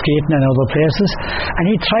came to Askeaton and other places, and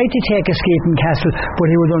he tried to take Askeaton Castle, but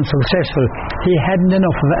he was unsuccessful. He hadn't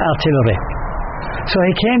enough of artillery. So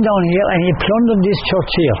he came down here and he plundered this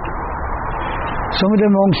church here. Some of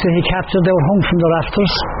the monks that he captured, they were hung from the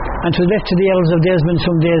rafters, and was left to the elders of Desmond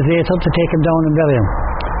some days later to take him down and bury him.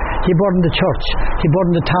 He burned the church, he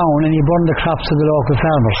burned the town, and he burned the crops of the local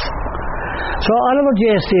farmers. So Oliver J.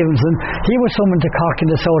 Stevenson, he was summoned to Cork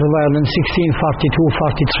in the south of Ireland in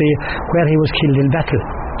 1642-43, where he was killed in battle.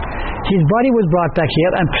 His body was brought back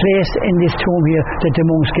here and placed in this tomb here that the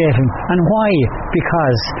monks gave him. And why?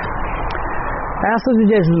 Because after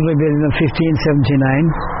the Desmond Rebellion of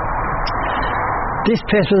 1579, this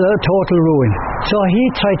place was a total ruin. So he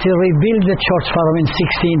tried to rebuild the church for him in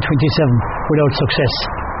 1627 without success.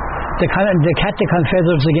 The Catholic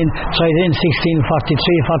Confederates again tried it in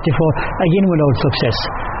 1643-44, again without success.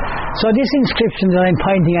 So this inscription that I'm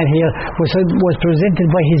pointing at here was presented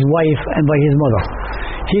by his wife and by his mother.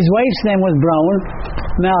 His wife's name was Brown,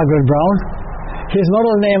 Margaret Brown. His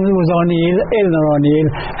mother's name was O'Neill, Eleanor O'Neill,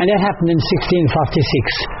 and that happened in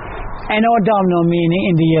 1646. Anno Domini, meaning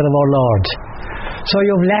in the year of our Lord. So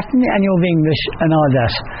you have Latin and you have English and all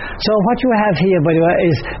that. So what you have here, by the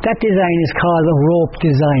way, is that design is called a rope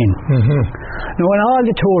design. Now, on all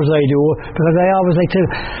the tours I do, because I always like to,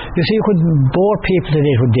 you see, you could bore people to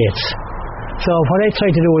death with dates. So what I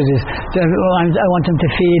try to do is I want them to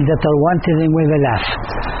feel that they're wanted and with a laugh.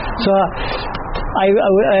 So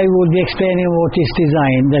I will be explaining about this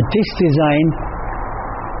design, that this design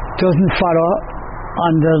doesn't follow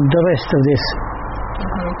on the rest of this.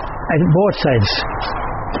 At both sides.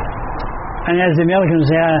 And as the Americans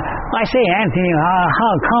say, I say, Anthony,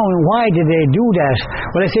 how come, why did they do that?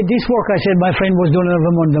 Well, I said, this work, I said, my friend was doing it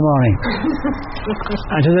every Monday morning.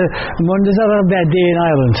 And so the Mondays are a bad day in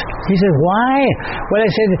Ireland. He said, why? Well, I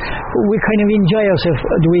said, we kind of enjoy ourselves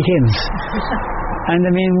the weekends. And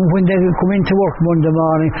I mean, when they come into work Monday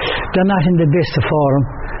morning, they're not in the best of form.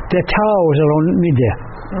 Their towers are around midday.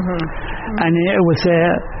 And it was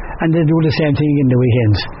and they do the same thing in the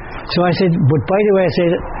weekends. So I said, but by the way, I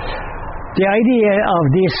said, the idea of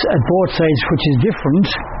this at both sides, which is different,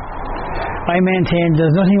 I maintain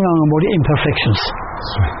there's nothing wrong about imperfections.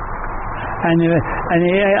 And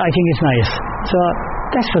I think it's nice. So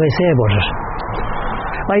that's what I say about it.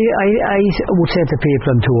 I would say to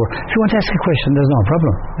people on tour, if you want to ask a question, there's no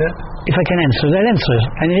problem. If I can answer it, I'll answer it.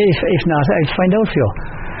 And if not, I'll find out for you.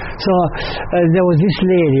 So there was this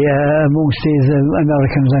lady amongst these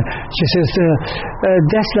Americans, and she says,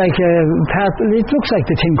 that's like it looks like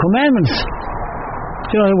the Ten Commandments.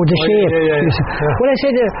 You know, with the shape. Well, I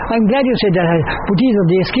said, I'm glad you said that, but these are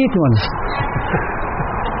the Askeaton ones.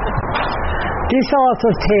 This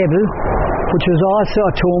author's table, which was also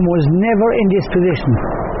a tomb, was never in this position.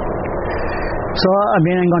 So, I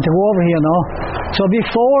mean, I'm going to go over here now. So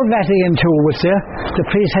before Vatican II was there, the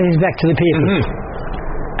priest had his back to the people.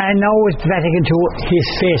 And now with Vatican II, he's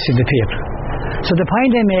facing the people. So the point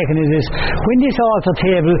I'm making is this: when this altar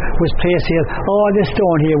table was placed here, all the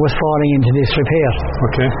stone here was falling into disrepair.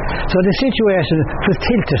 Okay. So the situation was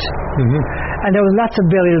tilted. And there was lots of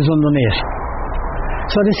burials underneath.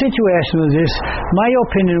 So the situation was this: my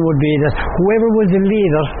opinion would be that whoever was the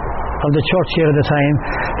leader of the church here at the time,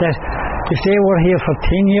 that if they were here for 10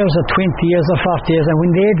 years or 20 years or 40 years, and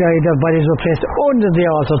when they died, their bodies were placed under the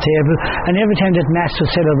altar table, and every time that Mass was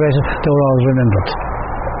celebrated, they were all remembered,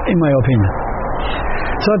 in my opinion.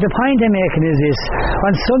 So the point I'm making is this: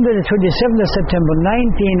 on Sunday the 27th of September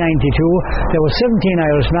 1992, there were 17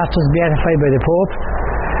 Irish martyrs beatified by the Pope,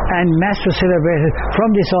 and Mass was celebrated from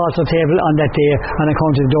this altar table on that day on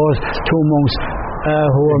account of those two monks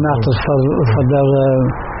who were martyrs for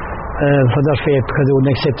their faith, because they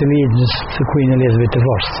wouldn't accept allegiance to Queen Elizabeth I.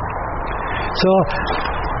 So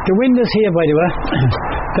the windows here, by the way,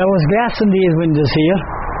 there was glass in these windows here.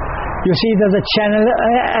 You see there's a channel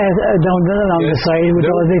down along the side with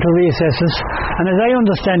those little recesses, and as I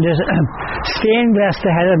understand it, stained glass they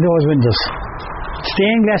had on those windows.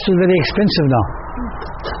 Stained glass was very expensive now.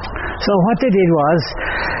 So what they did was,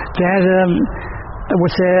 they had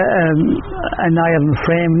an iron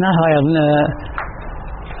frame, not iron,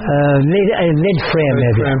 a lead frame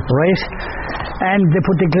maybe, right? And they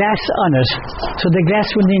put the glass on it, so the glass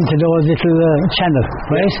went into those little channels,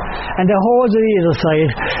 right? And the holes on either side,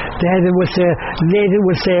 they had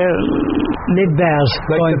lead bars,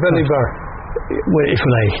 like the belly bar, if you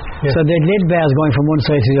like. So they had lead bars going from one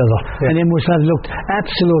side to the other, and they must have looked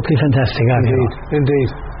absolutely fantastic. Indeed.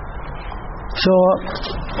 So,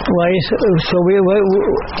 right, so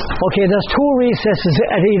okay, there's two recesses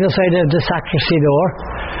at either side of the sacristy door.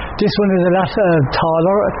 This one is a lot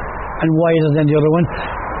taller and wider than the other one.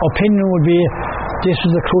 Opinion would be this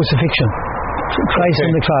was the crucifixion, Christ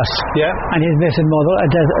on the cross, and his blessed mother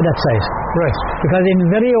at that side. Right. Because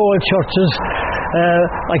in very old churches,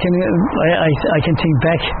 I can think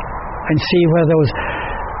back and see where there was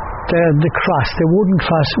the cross, the wooden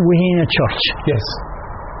cross within a church. Yes.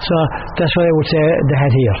 So that's what I would say they had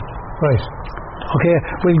here. Right. Okay,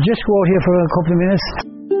 we'll just go out here for a couple of minutes.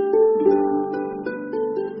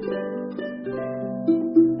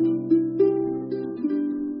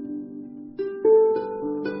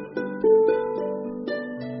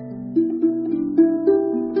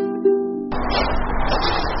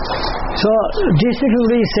 So this little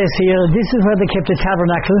recess here, this is where they kept the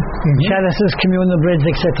tabernacle, chalices, communal breads,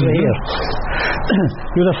 etc. here.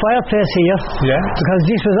 You have a fireplace here, because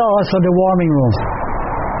this was also the warming room.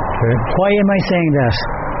 Okay. Why am I saying that?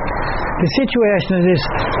 The situation is this: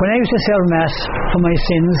 when I used to serve Mass for my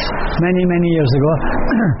sins many, many years ago,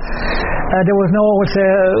 there was no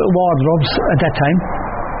wardrobes at that time.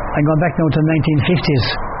 I'm going back now to the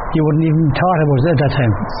 1950s. You wouldn't even thought about it at that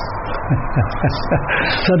time.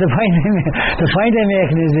 So the point I'm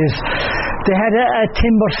making is this: they had a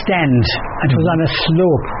timber stand, and it was on a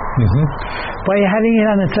slope. By having it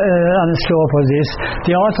on a slope was this,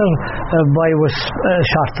 the altar boy was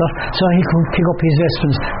shorter, so he could pick up his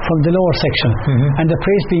vestments from the lower section, and the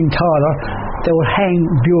priest being taller, they would hang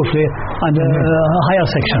beautifully on the higher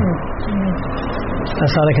section.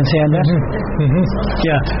 That's all I can say on that.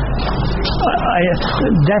 Yeah.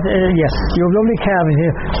 You have lovely carving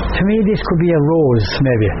here. To me, this could be a rose,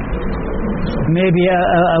 maybe. Maybe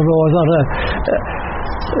a rose or a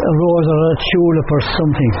rose or a tulip or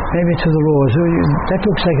something. Maybe it was a rose. That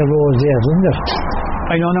looks like a rose there, doesn't it?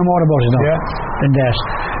 I don't know more about it now than that.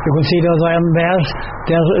 You can see those iron bars.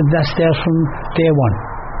 That's there from day one.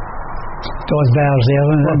 Those bars there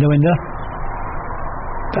in the window.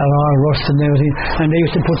 They're all rusted and everything. And they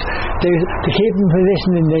used to put, to keep them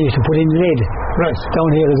positioned, they used to put in lead down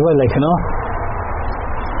here as well, like, you know.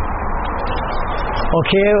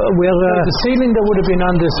 Okay, the ceiling that would have been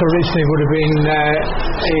on this originally would have been I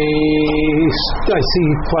see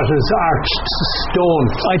what is arched stone.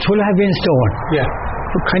 It would have been stone. Yeah.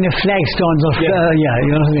 Kind of flagstones of, you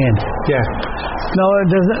know what I mean? Yeah. Now,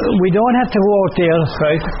 we don't have to go out there,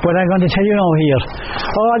 but I'm going to tell you now here.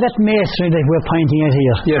 All that masonry that we're pointing at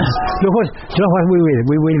here. Yes. Look what we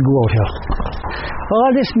will go out here.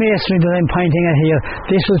 All this masonry that I'm pointing at here,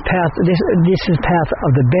 this is part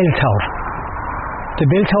of the bell tower.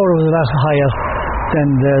 The bell tower was a lot higher than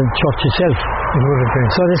the church itself. It would have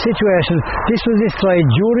been. So the situation, this was destroyed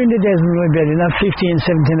during the Desmond Rebellion of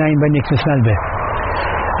 1579 by Nicholas Malby.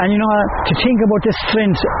 And you know, to think about the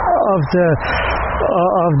strength of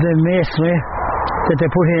the masonry that they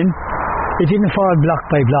put in, it didn't fall block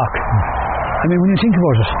by block. I mean, when you think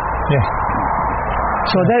about it. Yeah.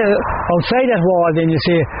 So that, Outside that wall, then you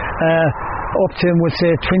say, up to, we'll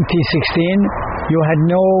say, 2016, you had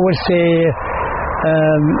no, we'll say,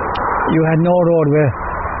 you had no roadway,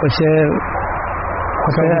 we'll say,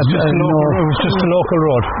 it was just a local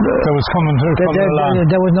road that was coming along.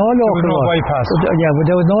 There was no local road. bypass. Yeah, but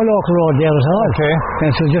there was no local road there at all. Okay. And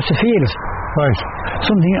so just a field. Right.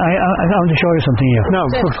 Something, I want to show you something here. No,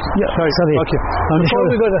 sorry. Okay. Before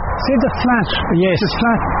we go to, see the flat? Yes. The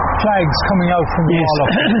flat flags coming out from the wall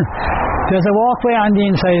up. There's a walkway on the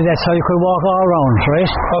inside of that, so you could walk all around,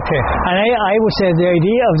 right? Okay. And I would say the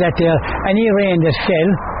idea of that there, any rain that fell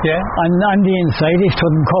on the inside, if it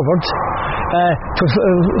wasn't covered, to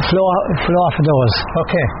flow off of those.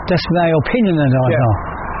 Okay. That's my opinion on that now.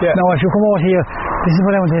 Yeah. Now, if you come out here, this is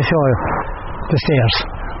what I want to show you. The stairs.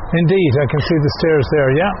 Indeed, I can see the stairs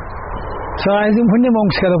there, yeah. So when the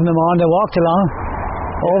monks got up in the morning, they walked along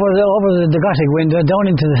over the Gothic window, down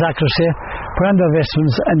into the sacristy, put on their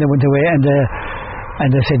vestments, and they went away, and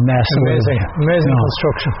they said Mass. Amazing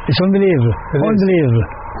construction. It's unbelievable. Unbelievable.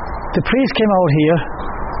 The priest came out here,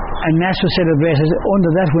 and Mass was celebrated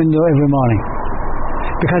under that window every morning.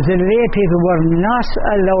 Because the lay people were not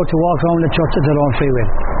allowed to walk around the church at their own free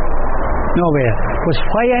will. Nowhere. But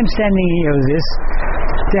why I'm standing here is this.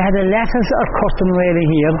 They had a lattice or curtain railing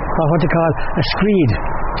here, or what they call a screed.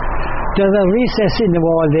 There's a recess in the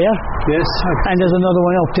wall there. Yes. And there's another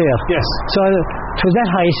one up there. Yes. So to that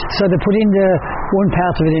height, so they put in the one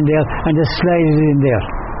part of it in there, and they slided it in there.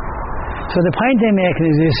 So the point I'm making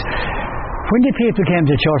is this. When the people came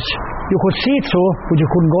to church, you could see through, but you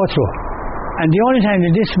couldn't go through. And the only time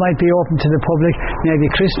that this might be open to the public, maybe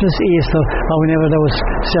Christmas, Easter, or whenever there was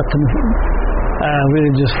certain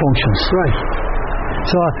religious functions. Right.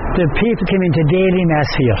 So the people came into daily Mass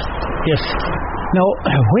here. Yes. Now,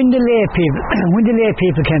 when the lay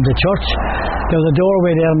people came to church, there was a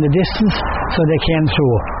doorway there in the distance, so they came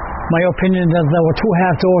through. My opinion is that there were 2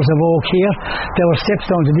 half doors of oak here. There were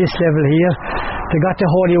steps down to this level here. They got the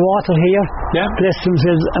holy water here, blessed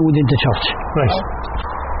themselves, and went into church. Right.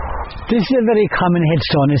 This is a very common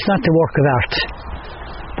headstone. It's not the work of art.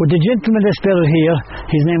 But the gentleman that's buried here,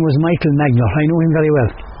 his name was Michael Magner. I know him very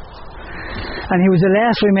well. And he was the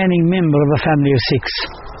last remaining member of a family of 6.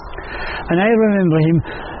 And I remember him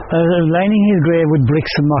lining his grave with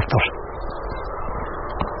bricks and mortar.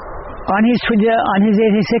 On his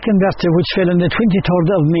 82nd birthday, which fell on the 23rd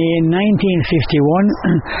of May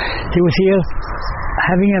 1951, he was here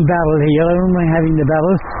having a barrel here. I remember having the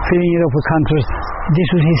barrel, filling it up with concrete. This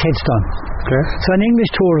was his headstone. Okay. So an English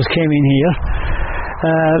tourist came in here,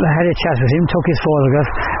 had a chat with him, took his photograph,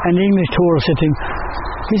 and the English tourist said to him,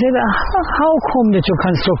 he said, how come that you're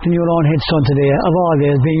constructing your own headstone today, of all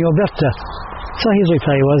days being your birthday? So his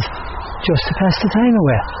reply was, just to pass the time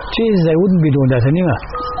away. Jesus, I wouldn't be doing that anyway.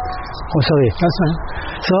 Oh, sorry. That's fine.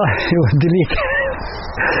 So it was delete.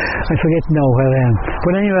 I forget now where I am.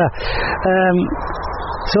 But anyway,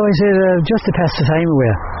 so I said, just to pass the time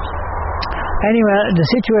away. Anyway, the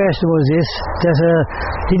situation was this, that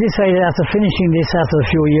he decided after finishing this after a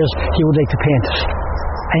few years, he would like to paint it.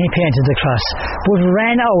 And he painted the cross, but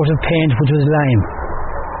ran out of paint, which was lime,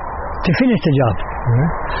 to finish the job. Mm-hmm.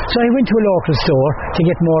 So he went to a local store to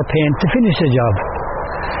get more paint to finish the job.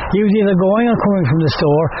 He was either going or coming from the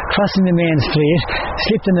store, crossing the main street,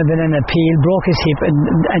 slipped on a banana peel, broke his hip,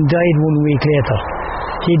 and died 1 week later.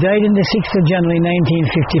 He died on the 6th of January 1954,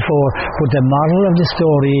 but the moral of the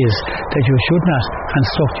story is that you should not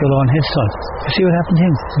construct your own headstone. You see what happened to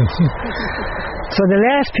him? So the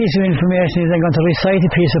last piece of information is I'm going to recite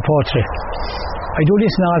a piece of poetry. I do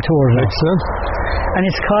this in all tours. Excellent. And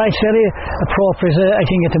it's quite very appropriate, I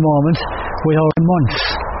think, at the moment, with our months.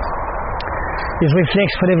 It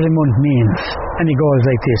reflects what every month means. And it goes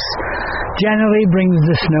like this. January brings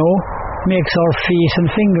the snow, makes our feet and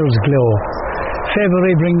fingers glow.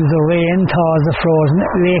 February brings the rain, thaws the frozen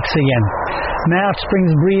lakes again. March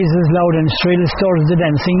brings breezes loud and shrill, stirs the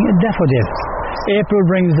dancing daffodil. April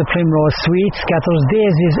brings the primrose sweet, scatters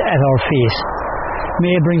daisies at our feet.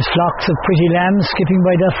 May brings flocks of pretty lambs skipping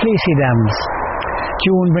by their fleecy dams.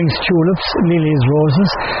 June brings tulips, lilies, roses,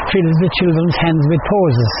 fills the children's hands with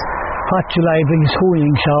posies. Hot July brings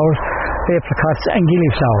hooning showers, apricots and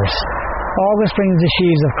gillyflowers. August brings the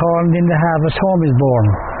sheaves of corn, then the harvest home is born.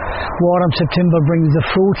 Warm September brings the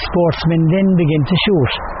fruit, sportsmen then begin to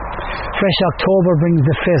shoot. Fresh October brings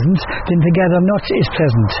the pheasant, then to gather nuts is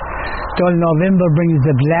pleasant. Dull November brings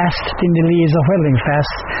the blast, then the leaves are whirling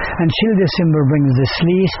fast. And chill December brings the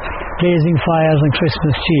sleet, blazing fires and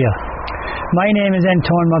Christmas cheer. My name is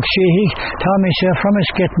Anton Sheehy, Thomisha from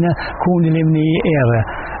Askeaton, Coondalimni area.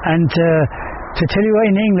 And to tell you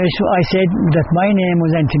in English, I said that my name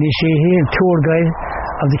was Anthony Sheehy, tour guide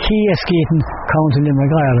of the key Askeaton, County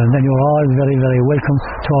Limerick, Ireland, and you're all very, very welcome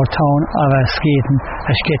to our town of Askeaton,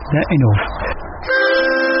 Enough.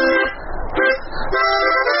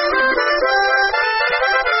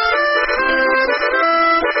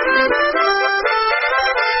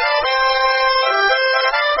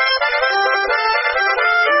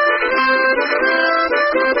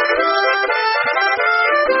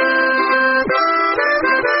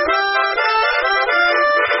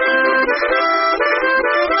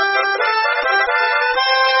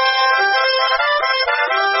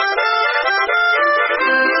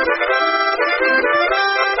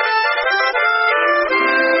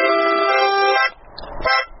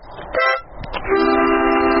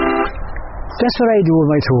 That's what I do with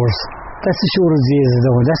my tours. That's the show of Jesus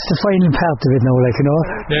now. That's the final part of it now, like, you know.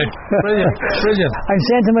 Yeah, brilliant, brilliant. I'm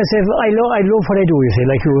saying to myself, I love what I do, you see,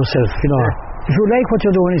 like yourself, you know. Yeah. If you like what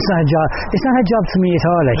you're doing, it's not a job. It's not a job to me at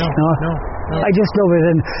all, like, you know. No. I just love it,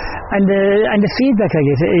 and the feedback I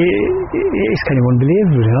get is kind of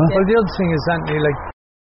unbelievable, you know. Well, the other thing is, Anthony, like,